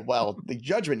 Oh, well, the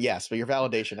judgment, yes, but your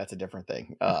validation, that's a different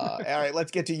thing. All right,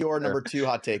 let's get to your number 2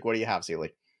 hot take. What do you have, Ciely?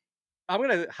 I'm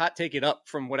going to hot take it up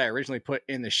from what I originally put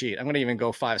in the sheet. I'm going to even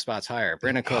go 5 spots higher.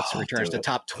 Brandon Cooks returns to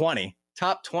top 20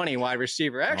 wide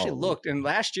receiver. I actually looked, and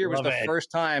last year was the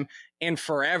first time in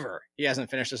forever he hasn't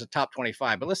finished as a top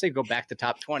 25. But let's say go back to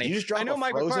top 20. You just dropped a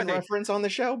Mike Frozen reference on the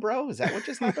show, bro? Is that what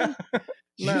just happened? Did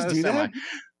you just do that?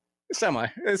 Semi.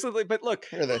 But look,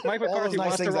 Mike McCarthy all those nice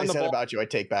wants things to run I the said ball. about you, I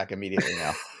take back immediately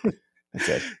now. That's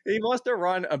it. He wants to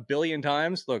run 1 billion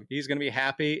times. Look, he's going to be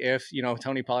happy if,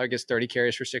 Tony Pollard gets 30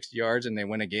 carries for 60 yards and they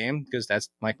win a game because that's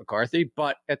Mike McCarthy.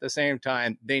 But at the same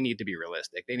time, they need to be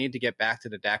realistic. They need to get back to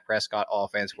the Dak Prescott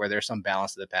offense where there's some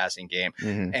balance to the passing game.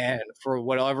 And for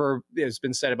whatever has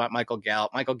been said about Michael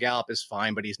Gallup is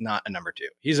fine, but he's not a number 2.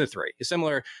 He's a 3. He's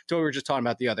similar to what we were just talking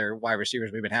about the other wide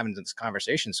receivers we've been having in this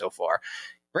conversation so far.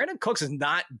 Brandon Cooks is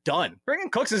not done. Brandon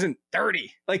Cooks isn't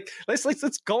 30. Like let's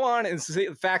go on and see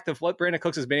the fact of what Brandon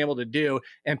Cooks has been able to do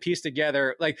and piece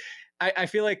together. Like I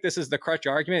feel like this is the crutch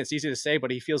argument. It's easy to say,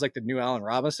 but he feels like the new Allen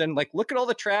Robinson. Like look at all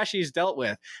the trash he's dealt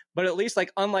with. But at least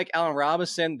like unlike Allen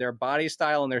Robinson, their body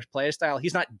style and their play style,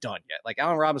 he's not done yet. Like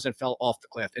Allen Robinson fell off the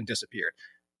cliff and disappeared.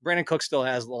 Brandon Cooks still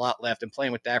has a lot left, and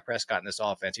playing with Dak Prescott in this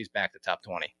offense, he's back to top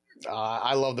 20.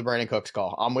 I love the Brandon Cooks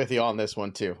call. I'm with you on this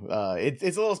one too. It's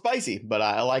a little spicy, but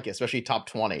I like it, especially top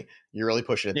 20. You're really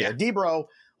pushing it there. D-Bro,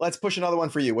 let's push another one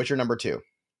for you. What's your number 2?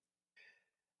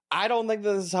 I don't think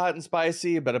this is hot and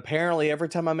spicy, but apparently every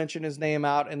time I mention his name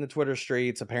out in the Twitter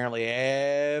streets, apparently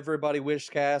everybody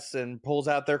wishcasts and pulls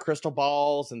out their crystal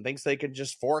balls and thinks they can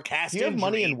just forecast. Do you have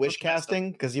money in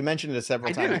wishcasting? Because you mentioned it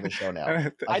several times on the show now.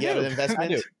 I do. Have an investment? I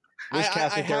do.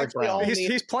 Wishcasting Derek Brown.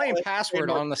 He's playing password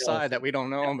on the side that we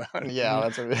don't know about. Yeah,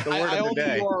 that's the word I own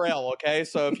the URL. Okay,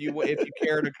 so if you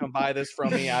care to come buy this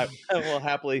from me, I will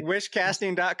happily.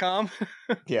 Wishcasting.com.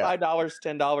 Yeah, $5,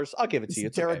 $10. I'll give it to you.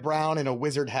 It's Derek Brown in a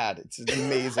wizard hat. It's an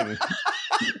amazing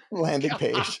landing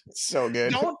page. It's so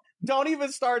good. Don't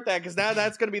even start that because now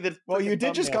that's going to be the. Well, you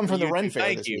did just come from the Ren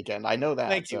Fair this weekend. I know that.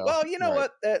 Thank you. Well, you know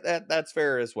what? That's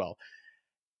fair as well.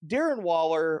 Darren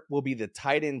Waller will be the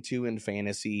tight end 2 in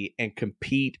fantasy and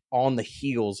compete on the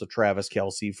heels of Travis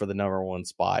Kelce for the number 1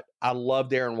 spot. I love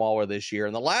Darren Waller this year.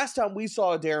 And the last time we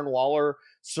saw Darren Waller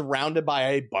surrounded by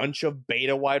a bunch of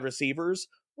beta wide receivers,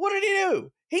 what did he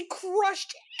do? He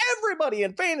crushed everybody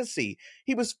in fantasy.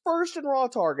 He was first in raw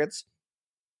targets,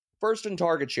 first in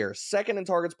target share, second in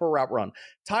targets per route run,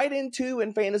 tight end 2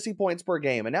 in fantasy points per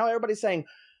game. And now everybody's saying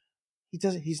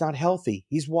he's not healthy.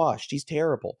 He's washed. He's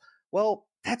terrible. Well,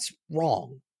 that's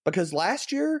wrong because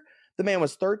last year the man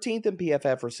was 13th in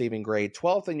PFF receiving grade,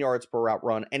 12th in yards per route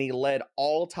run, and he led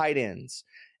all tight ends.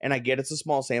 And I get it's a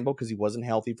small sample because he wasn't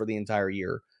healthy for the entire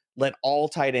year. Led all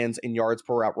tight ends in yards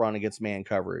per route run against man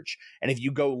coverage. And if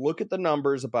you go look at the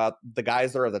numbers about the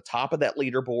guys that are at the top of that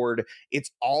leaderboard, it's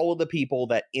all of the people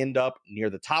that end up near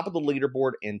the top of the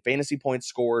leaderboard in fantasy points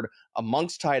scored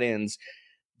amongst tight ends.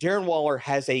 Darren Waller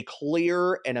has a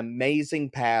clear and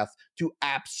amazing path to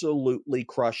absolutely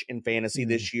crush in fantasy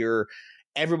this year.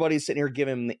 Everybody's sitting here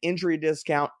giving him the injury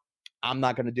discount. I'm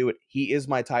not going to do it. He is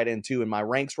my tight end 2 in my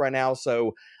ranks right now.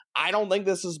 So I don't think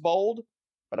this is bold,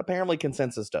 but apparently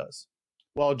consensus does.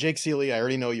 Well, Jake Ciely, I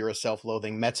already know you're a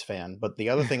self-loathing Mets fan, but the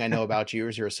other thing I know about you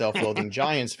is you're a self-loathing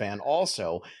Giants fan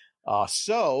also.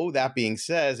 So that being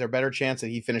said, is there a better chance that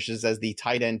he finishes as the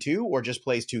tight end 2 or just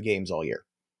plays 2 games all year?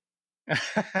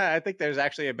 I think there's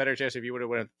actually a better chance if you would have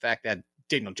went with the fact that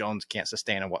Daniel Jones can't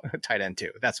sustain a tight end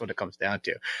 2. That's what it comes down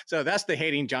to. So that's the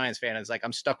hating Giants fan. It's like,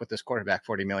 I'm stuck with this quarterback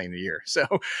 $40 million a year. So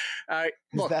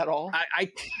is that all?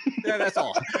 Yeah, that's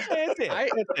all. That's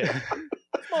it.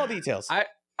 Small details.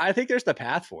 I think there's the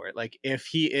path for it. Like, if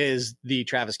he is the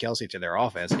Travis Kelce to their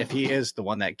offense, if he is the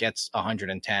one that gets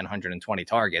 110, 120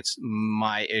 targets,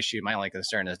 my only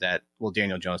concern is that will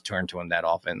Daniel Jones turn to him that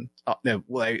often?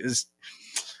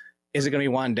 Is it going to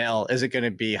be Wandell? Is it going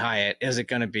to be Hyatt? Is it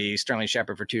going to be Sterling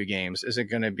Shepard for 2 games? Is it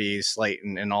going to be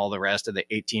Slayton and all the rest of the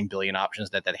 18 billion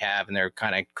options that they have? And they're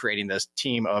kind of creating this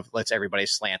team of let's everybody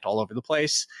slant all over the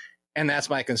place. And that's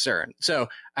my concern. So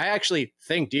I actually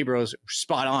think Debro's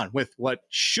spot on with what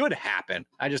should happen.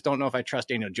 I just don't know if I trust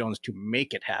Daniel Jones to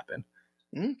make it happen.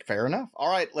 Fair enough. All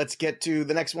right, let's get to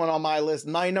the next one on my list.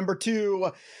 My number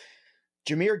 2,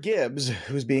 Jahmyr Gibbs,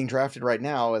 who's being drafted right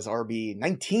now as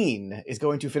RB19, is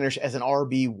going to finish as an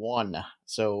RB1.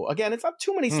 So again, it's not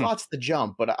too many slots to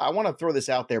jump, but I want to throw this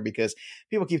out there because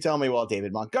people keep telling me, well,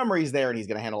 David Montgomery's there and he's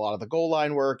going to handle a lot of the goal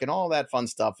line work and all that fun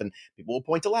stuff. And people will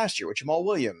point to last year with Jamal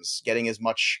Williams getting as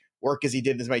much work as he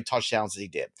did, as many touchdowns as he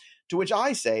did. To which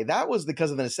I say that was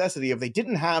because of the necessity of they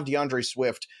didn't have DeAndre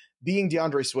Swift being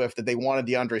DeAndre Swift that they wanted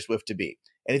DeAndre Swift to be.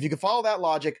 And if you can follow that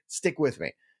logic, stick with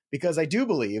me. Because I do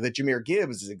believe that Jahmyr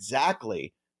Gibbs is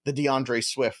exactly the DeAndre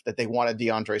Swift that they wanted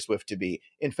DeAndre Swift to be.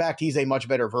 In fact, he's a much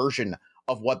better version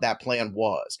of what that plan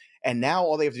was. And now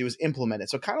all they have to do is implement it.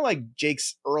 So kind of like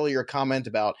Jake's earlier comment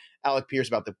about Alec Pierce,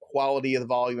 about the quality of the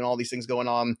volume and all these things going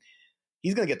on.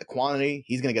 He's going to get the quantity.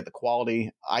 He's going to get the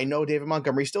quality. I know David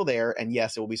Montgomery's still there. And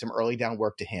yes, it will be some early down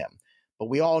work to him. But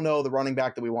we all know the running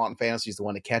back that we want in fantasy is the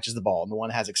one that catches the ball and the one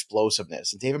that has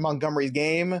explosiveness. And David Montgomery's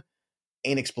game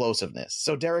ain't explosiveness.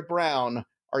 So Derek Brown,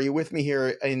 are you with me here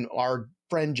in our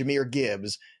friend Jahmyr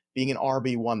Gibbs being an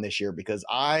RB1 this year? Because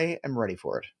I am ready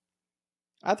for it.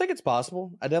 I think it's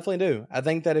possible. I definitely do. I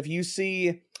think that if you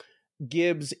see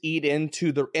Gibbs eat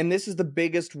into and this is the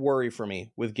biggest worry for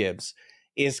me with Gibbs,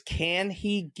 is can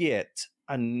he get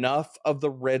enough of the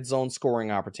red zone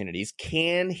scoring opportunities?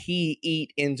 Can he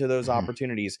eat into those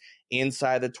opportunities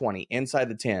inside the 20, inside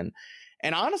the 10?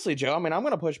 And honestly, Joe, I mean, I'm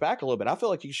going to push back a little bit. I feel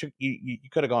like you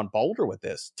could have gone bolder with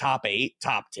this. Top 8,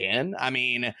 top 10. I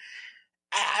mean,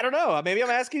 I don't know. Maybe I'm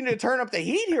asking you to turn up the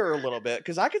heat here a little bit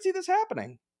because I could see this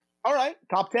happening. All right,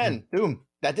 top 10. Boom.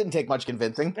 That didn't take much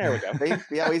convincing. There we go.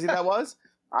 See how easy that was?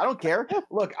 I don't care.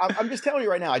 Look, I'm just telling you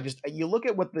right now. You look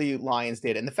at what the Lions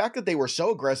did, and the fact that they were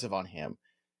so aggressive on him,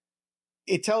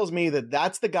 it tells me that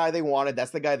that's the guy they wanted.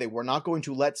 That's the guy they were not going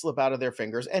to let slip out of their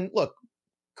fingers. And look,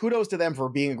 kudos to them for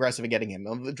being aggressive and getting him.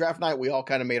 On the draft night, we all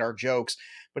kind of made our jokes.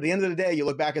 But at the end of the day, you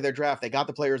look back at their draft, they got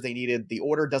the players they needed. The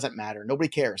order doesn't matter. Nobody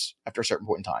cares after a certain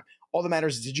point in time. All that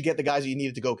matters is, did you get the guys that you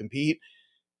needed to go compete?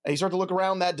 And you start to look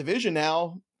around that division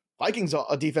now. Vikings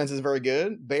defense is very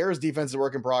good. Bears defense is a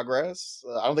work in progress.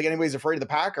 I don't think anybody's afraid of the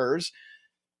Packers.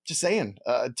 Just saying,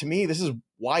 to me, this is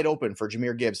wide open for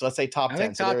Jahmyr Gibbs. So let's say top 10. I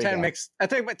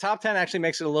think top 10 actually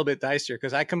makes it a little bit dicier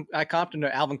because I comped him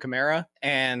to Alvin Kamara,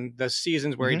 and the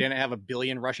seasons where he didn't have a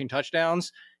billion rushing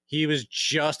touchdowns, he was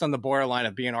just on the borderline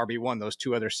of being RB1 those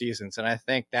 2 other seasons. And I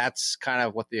think that's kind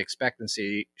of what the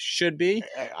expectancy should be.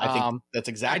 I think that's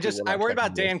exactly I worry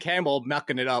about Dan Campbell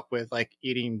mucking it up with like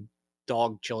eating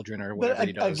dog children or whatever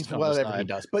he does. Whatever he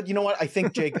does. But you know what? I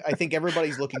think, Jake,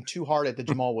 everybody's looking too hard at the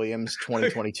Jamal Williams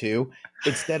 2022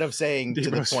 instead of saying to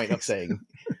the point of saying,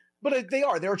 but they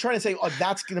were trying to say, oh,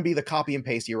 that's going to be the copy and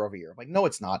paste year over year. Like, no,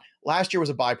 it's not. Last year was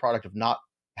a byproduct of not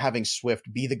having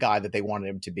Swift be the guy that they wanted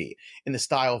him to be in the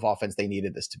style of offense they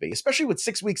needed this to be, especially with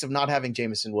 6 weeks of not having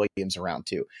Jameson Williams around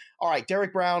too. All right,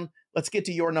 Derek Brown, let's get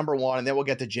to your number 1 and then we'll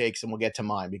get to Jake's and we'll get to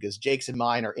mine because Jake's and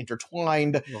mine are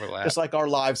intertwined just like our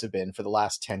lives have been for the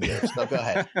last 10 years. So go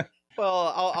ahead.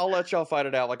 Well, I'll let y'all fight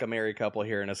it out like a married couple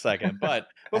here in a second, but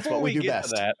before we get to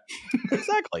that,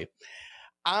 exactly.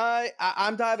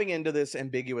 I'm diving into this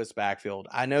ambiguous backfield.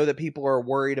 I know that people are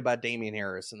worried about Damian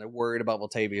Harris and they're worried about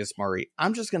Latavius Murray.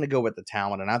 I'm just going to go with the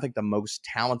talent, and I think the most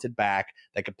talented back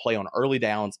that could play on early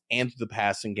downs and through the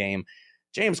passing game,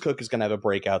 James Cook is going to have a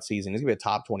breakout season. He's going to be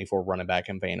a top 24 running back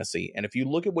in fantasy. And if you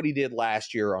look at what he did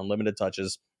last year on limited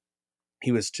touches,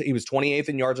 he was 28th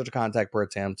in yards after contact per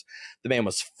attempt. The man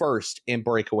was first in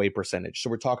breakaway percentage.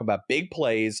 So we're talking about big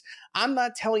plays. I'm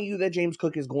not telling you that James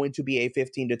Cook is going to be a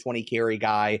 15 to 20 carry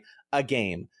guy a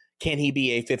game. Can he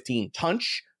be a 15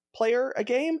 touch player a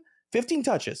game? 15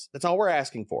 touches. That's all we're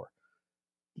asking for.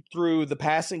 Through the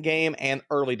passing game and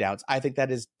early downs. I think that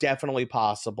is definitely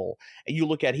possible. And you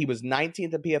look at, he was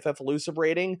 19th at PFF elusive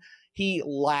rating. he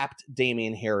lapped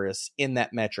Damian Harris in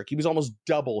that metric. He was almost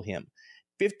double him.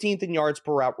 15th in yards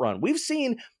per route run. We've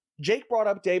seen, Jake brought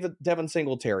up Devin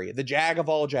Singletary, the jag of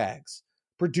all jags,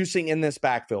 producing in this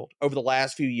backfield over the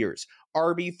last few years.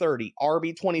 RB30,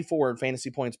 RB24 in fantasy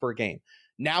points per game.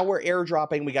 Now we're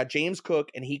airdropping. We got James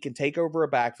Cook, and he can take over a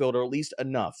backfield, or at least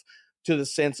enough to the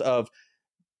sense of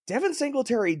Devin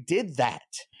Singletary did that,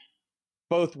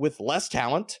 both with less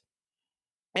talent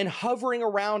and hovering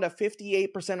around a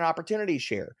 58% opportunity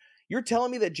share. You're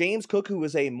telling me that James Cook, who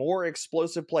is a more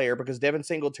explosive player because Devin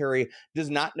Singletary does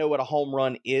not know what a home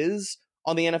run is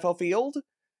on the NFL field,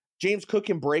 James Cook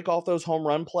can break off those home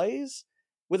run plays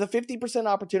with a 50%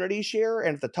 opportunity share,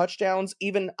 and if the touchdowns,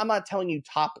 even, I'm not telling you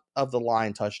top of the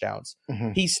line touchdowns.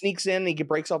 He sneaks in, he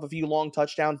breaks off a few long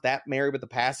touchdowns, that married with the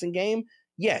passing game.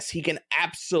 Yes, he can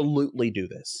absolutely do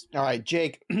this. All right,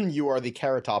 Jake, you are the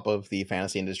carrot top of the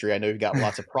fantasy industry. I know you've got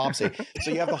lots of props, so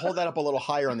you have to hold that up a little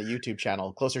higher on the YouTube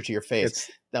channel, closer to your face.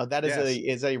 Now that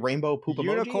is a rainbow poop emoji.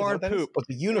 Unicorn poop. What's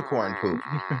the unicorn poop?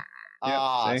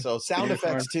 So sound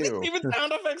effects too. Even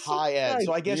sound effects. High end.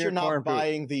 So I guess Unicorn you're not poop.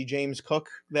 buying the James Cook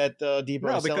that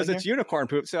Debra No, is because selling it's here? unicorn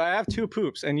poop. So I have two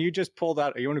poops, and you just pulled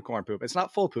out a unicorn poop. It's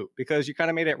not full poop because you kind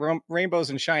of made it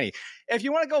rainbows and shiny. If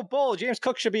you want to go bold, James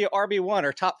Cook should be RB1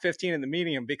 or top 15 in the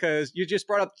medium because you just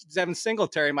brought up Devin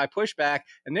Singletary. My pushback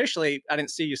initially, I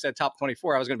didn't see you said top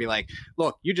 24. I was going to be like,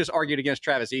 look, you just argued against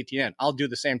Travis Etienne. I'll do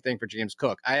the same thing for James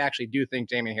Cook. I actually do think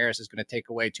Damian Harris is going to take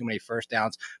away too many first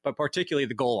downs, but particularly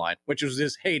the goal line, which was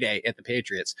his heyday at the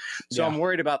Patriots. So I'm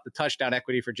worried about the touchdown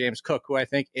equity for James Cook, who I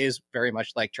think is very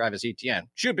much like Travis Etienne.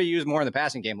 Should be used more in the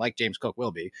passing game like James Cook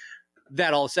will be.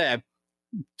 That all said,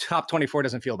 top 24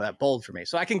 doesn't feel that bold for me.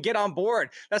 So I can get on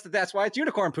board. That's why it's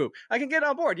unicorn poop. I can get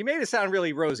on board. You made it sound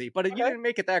really rosy, but you didn't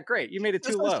make it that great. You made it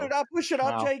too low. Push it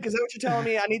up, Jake. Is that what you're telling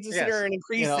me? I need to sit there and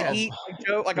increase the heat.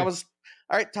 Like I was,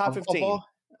 all right, top 15.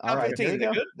 All right,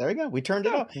 there you go. We turned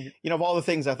it up. Of all the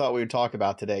things I thought we would talk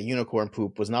about today, unicorn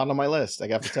poop was not on my list. I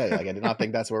have to tell you, I did not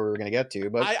think that's where we were going to get to.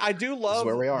 But I do love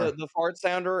where we are. The fart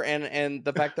sounder and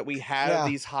the fact that we have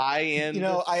these high end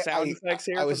sound effects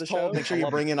here. I was for the told show. make sure you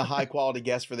bring in a high quality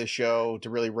guest for this show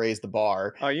to really raise the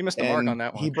bar. Oh, you missed the mark on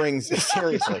that one. He brings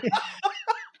seriously.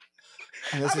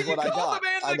 And this is what I got.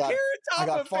 I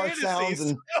got fart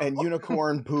sounds and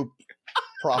unicorn poop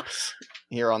props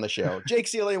here on the show. Jake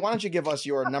Ciely, why don't you give us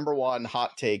your number one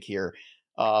hot take here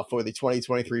for the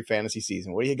 2023 fantasy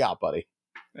season? What do you got, buddy?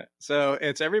 So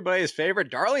it's everybody's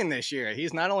favorite darling this year.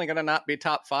 He's not only going to not be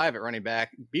top 5 at running back,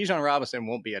 Bijan Robinson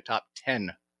won't be a top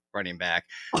 10 running back.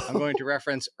 I'm going to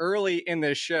reference early in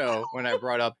this show when I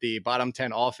brought up the bottom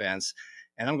 10 offense,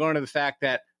 and I'm going to the fact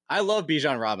that I love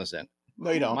Bijan Robinson.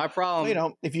 No, you don't. My problem. No, you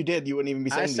don't. If you did, you wouldn't even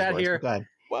be saying these words. Here Go ahead.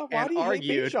 Well, why do you hate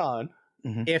Bijan?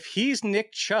 If he's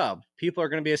Nick Chubb, people are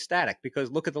going to be ecstatic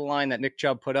because look at the line that Nick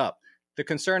Chubb put up. The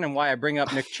concern and why I bring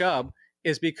up Nick Chubb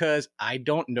is because I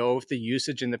don't know if the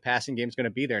usage in the passing game is going to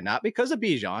be there, not because of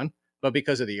Bijan, but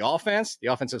because of the offense, the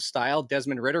offensive style.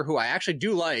 Desmond Ridder, who I actually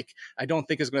do like, I don't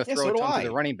think is going to throw a ton to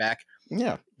the running back.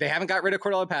 Yeah. They haven't got rid of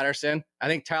Cordell Patterson. I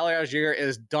think Tyler Algier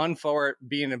is done for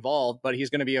being involved, but he's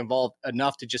going to be involved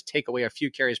enough to just take away a few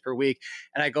carries per week.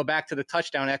 And I go back to the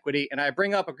touchdown equity, and I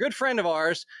bring up a good friend of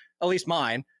ours, at least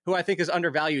mine, who I think is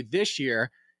undervalued this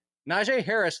year. Najee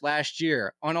Harris last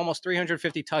year on almost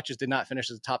 350 touches did not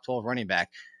finish as a top 12 running back.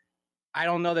 I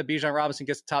don't know that Bijan Robinson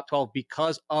gets the top 12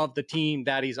 because of the team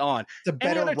that he's on. It's a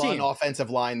better run offensive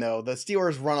line, though. The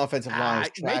Steelers' run offensive line was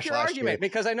trash make your last argument year.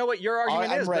 because I know what your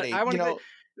argument is. I'm ready. I want to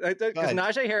because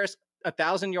Najee Harris,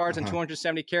 1,000 yards and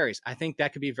 270 carries. I think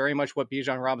that could be very much what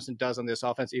Bijan Robinson does on this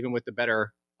offense, even with the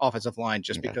better offensive line,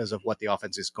 just because of what the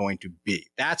offense is going to be.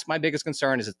 That's my biggest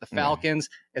concern. Is it's the Falcons.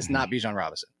 It's not Bijan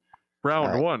Robinson.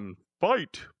 Round one,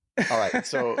 fight. All right,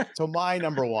 so my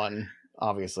number one,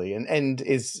 obviously, and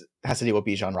has to deal with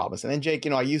Bijan Robinson. And Jake,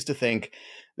 I used to think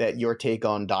that your take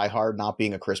on Die Hard not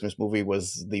being a Christmas movie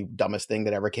was the dumbest thing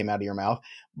that ever came out of your mouth.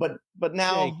 But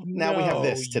now Jake, we have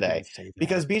this today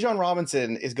because Bijan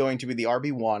Robinson is going to be the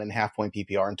RB1 in half point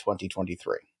PPR in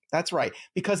 2023. That's right,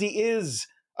 because he is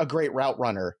a great route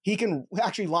runner. He can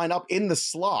actually line up in the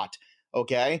slot.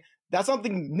 Okay, that's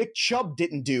something Nick Chubb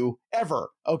didn't do ever.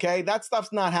 Okay, that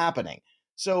stuff's not happening.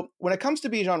 So when it comes to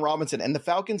Bijan Robinson and the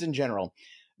Falcons in general,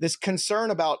 this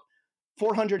concern about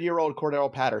 400-year-old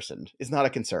Cordell Patterson is not a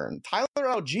concern. Tyler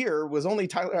Algier was only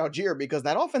Tyler Algier because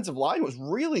that offensive line was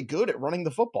really good at running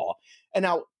the football. And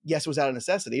now, yes, it was out of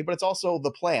necessity, but it's also the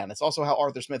plan. It's also how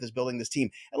Arthur Smith is building this team.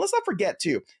 And let's not forget,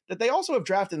 too, that they also have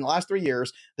drafted in the last 3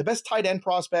 years the best tight end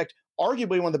prospect,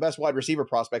 arguably one of the best wide receiver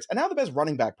prospects, and now the best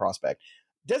running back prospect.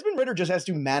 Desmond Ridder just has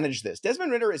to manage this.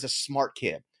 Desmond Ridder is a smart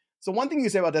kid. So one thing you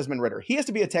say about Desmond Ridder, he has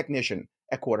to be a technician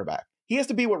at quarterback. He has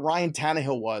to be what Ryan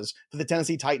Tannehill was for the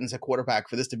Tennessee Titans at quarterback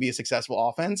for this to be a successful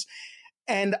offense.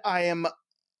 And I am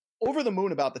over the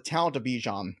moon about the talent of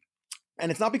Bijan.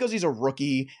 And it's not because he's a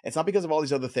rookie. It's not because of all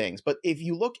these other things. But if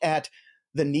you look at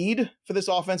the need for this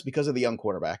offense because of the young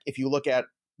quarterback, if you look at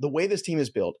the way this team is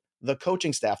built, the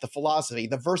coaching staff, the philosophy,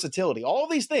 the versatility, all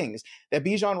these things that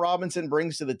Bijan Robinson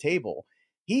brings to the table,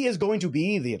 he is going to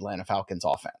be the Atlanta Falcons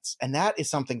offense. And that is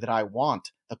something that I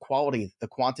want. The quality, the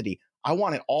quantity. I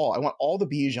want it all. I want all the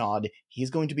Bijan.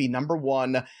 He's going to be number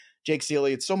one. Jake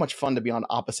Ciely, it's so much fun to be on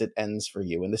opposite ends for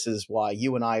you. And this is why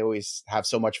you and I always have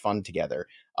so much fun together.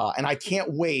 And I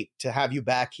can't wait to have you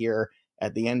back here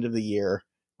at the end of the year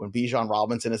when Bijan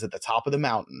Robinson is at the top of the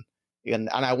mountain.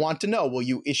 And I want to know, will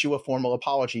you issue a formal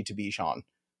apology to Bijan?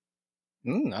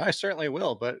 I certainly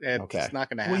will, but it's not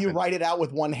going to happen. Will you write it out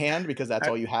with one hand because that's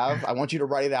all you have? I want you to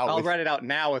write it out. I'll write it out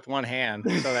now with one hand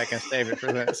so that I can save it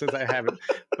for that since I have it.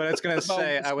 But it's going to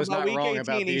say I was not wrong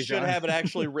about Bijan. He should have it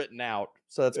actually written out.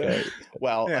 So that's good.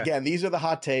 Well, again, these are the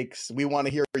hot takes. We want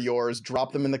to hear yours.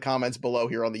 Drop them in the comments below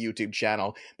here on the YouTube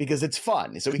channel because it's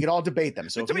fun. So we can all debate them.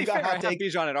 So to be fair, I have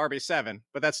Bijan at RB7,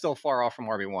 but that's still far off from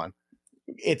RB1.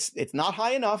 It's not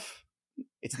high enough.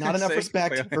 It's not enough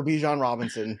respect for Bijan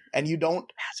Robinson, and you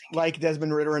don't like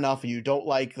Desmond Ridder enough, and you don't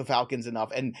like the Falcons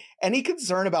enough. And any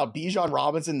concern about Bijan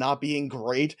Robinson not being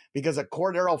great because of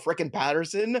Cordero frickin'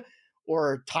 Patterson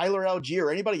or Tyler Algier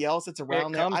or anybody else that's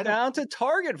around there. It comes down to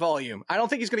target volume. I don't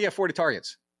think he's going to get 40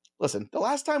 targets. Listen, the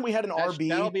last time we had an RB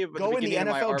go in the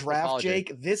NFL draft,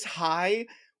 Jake, this high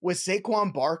was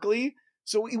Saquon Barkley.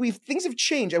 So things have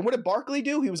changed. And what did Barkley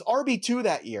do? He was RB2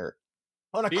 that year.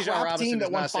 On a crap team that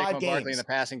won 5 games. Barkley in the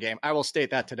passing game. I will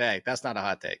state that today. That's not a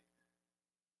hot take.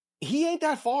 He ain't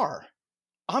that far.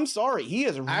 I'm sorry. He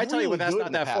is really good. I tell you what, that's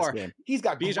not that far. Game. He's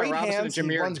got Bijan great Robinson hands. And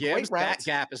Jahmyr he runs Gibbs, great routes.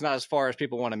 That gap is not as far as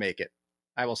people want to make it.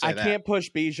 I will say that. I can't push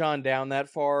Bijan down that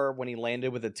far when he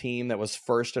landed with a team that was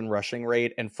first in rushing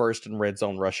rate and first in red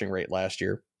zone rushing rate last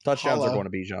year. Touchdowns are going to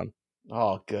Bijan.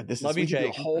 Oh, good. We could do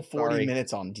a whole 40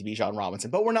 minutes on Bijan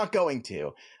Robinson, but we're not going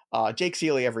to. Jake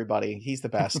Ciely, everybody. He's the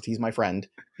best. He's my friend.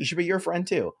 He should be your friend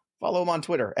too. Follow him on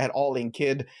Twitter at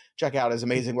AllInKid. Check out his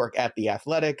amazing work at The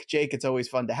Athletic. Jake, it's always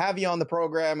fun to have you on the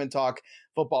program and talk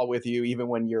football with you, even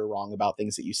when you're wrong about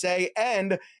things that you say.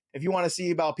 And if you want to see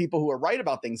about people who are right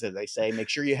about things that they say, make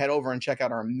sure you head over and check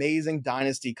out our amazing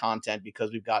Dynasty content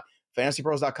because we've got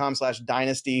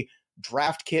fantasypros.com/dynasty.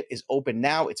 Draft kit is open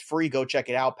now. It's free. Go check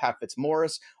it out. Pat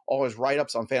Fitzmaurice, all his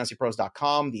write-ups on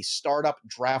fantasypros.com. The startup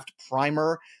draft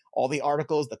primer, all the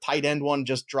articles, the tight end one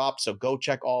just dropped. So go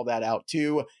check all that out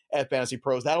too at Fantasy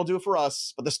Pros. That'll do it for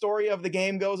us. But the story of the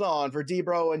game goes on. For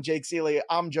D-Bro and Jake Ciely,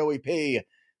 I'm Joey P.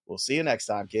 We'll see you next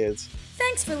time, kids.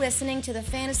 Thanks for listening to the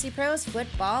Fantasy Pros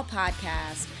Football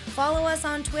Podcast. Follow us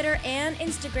on Twitter and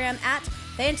Instagram at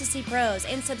Fantasy Pros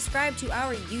and subscribe to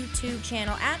our YouTube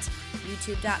channel at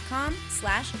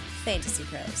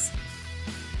youtube.com/fantasypros.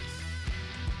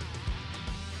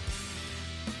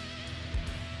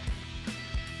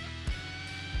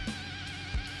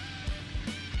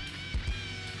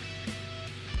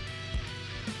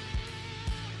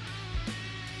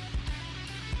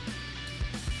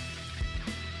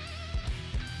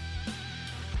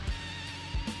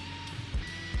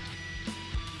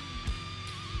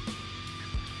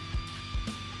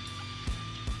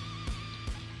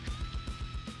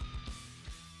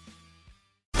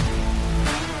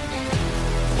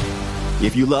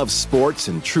 If you love sports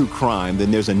and true crime, then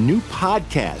there's a new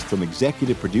podcast from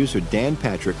executive producer Dan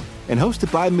Patrick and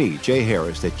hosted by me, Jay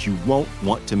Harris, that you won't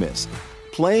want to miss.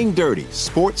 Playing Dirty: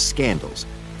 Sports Scandals.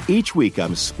 Each week,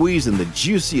 I'm squeezing the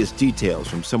juiciest details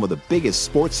from some of the biggest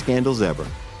sports scandals ever.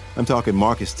 I'm talking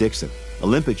Marcus Dixon,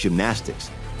 Olympic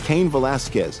gymnastics, Cain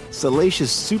Velasquez,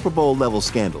 salacious Super Bowl-level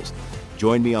scandals.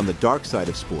 Join me on the dark side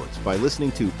of sports by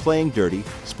listening to Playing Dirty: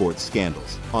 Sports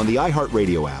Scandals on the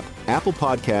iHeartRadio app, Apple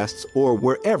Podcasts, or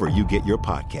wherever you get your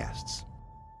podcasts.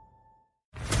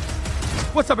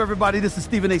 What's up, everybody? This is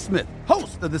Stephen A. Smith,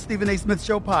 host of the Stephen A. Smith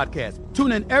Show podcast.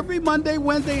 Tune in every Monday,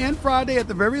 Wednesday, and Friday at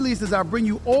the very least as I bring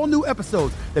you all new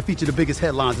episodes that feature the biggest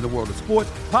headlines in the world of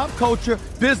sports, pop culture,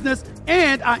 business,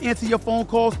 and I answer your phone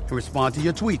calls and respond to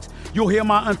your tweets. You'll hear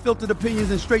my unfiltered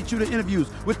opinions and straight-shooter interviews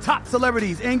with top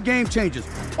celebrities and game changers.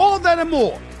 All that and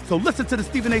more. So listen to the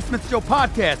Stephen A. Smith Show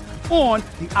podcast on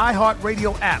the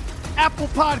iHeartRadio app, Apple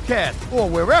Podcasts, or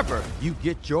wherever you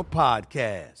get your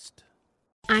podcast.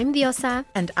 I'm Diosa.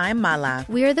 And I'm Mala.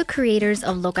 We are the creators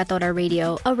of Locatora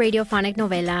Radio, a radiophonic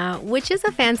novela, which is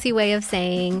a fancy way of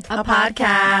saying a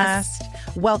podcast.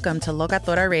 Welcome to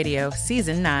Locatora Radio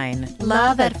Season 9.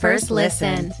 Love at first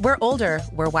listen. We're older,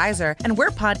 we're wiser, and we're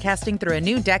podcasting through a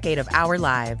new decade of our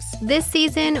lives. This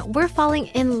season, we're falling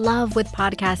in love with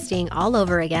podcasting all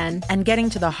over again. And getting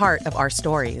to the heart of our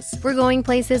stories. We're going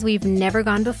places we've never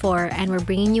gone before, and we're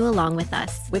bringing you along with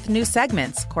us. With new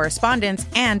segments, correspondence,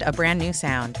 and a brand new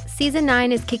sound. Season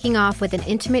 9 is kicking off with an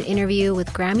intimate interview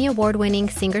with Grammy Award-winning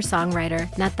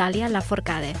singer-songwriter Natalia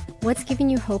Lafourcade. What's giving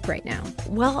you hope right now?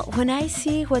 Well, when I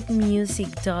see what music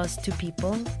does to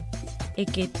people,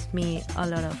 it gives me a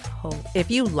lot of hope.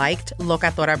 If you liked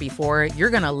Locatora before,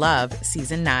 you're going to love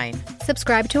Season 9.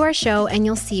 Subscribe to our show and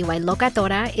you'll see why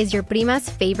Locatora is your prima's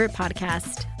favorite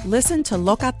podcast. Listen to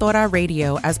Locatora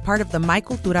Radio as part of the My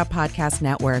Cultura Podcast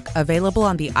Network, available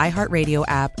on the iHeartRadio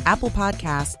app, Apple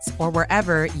Podcasts, or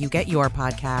wherever you get your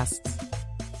podcasts.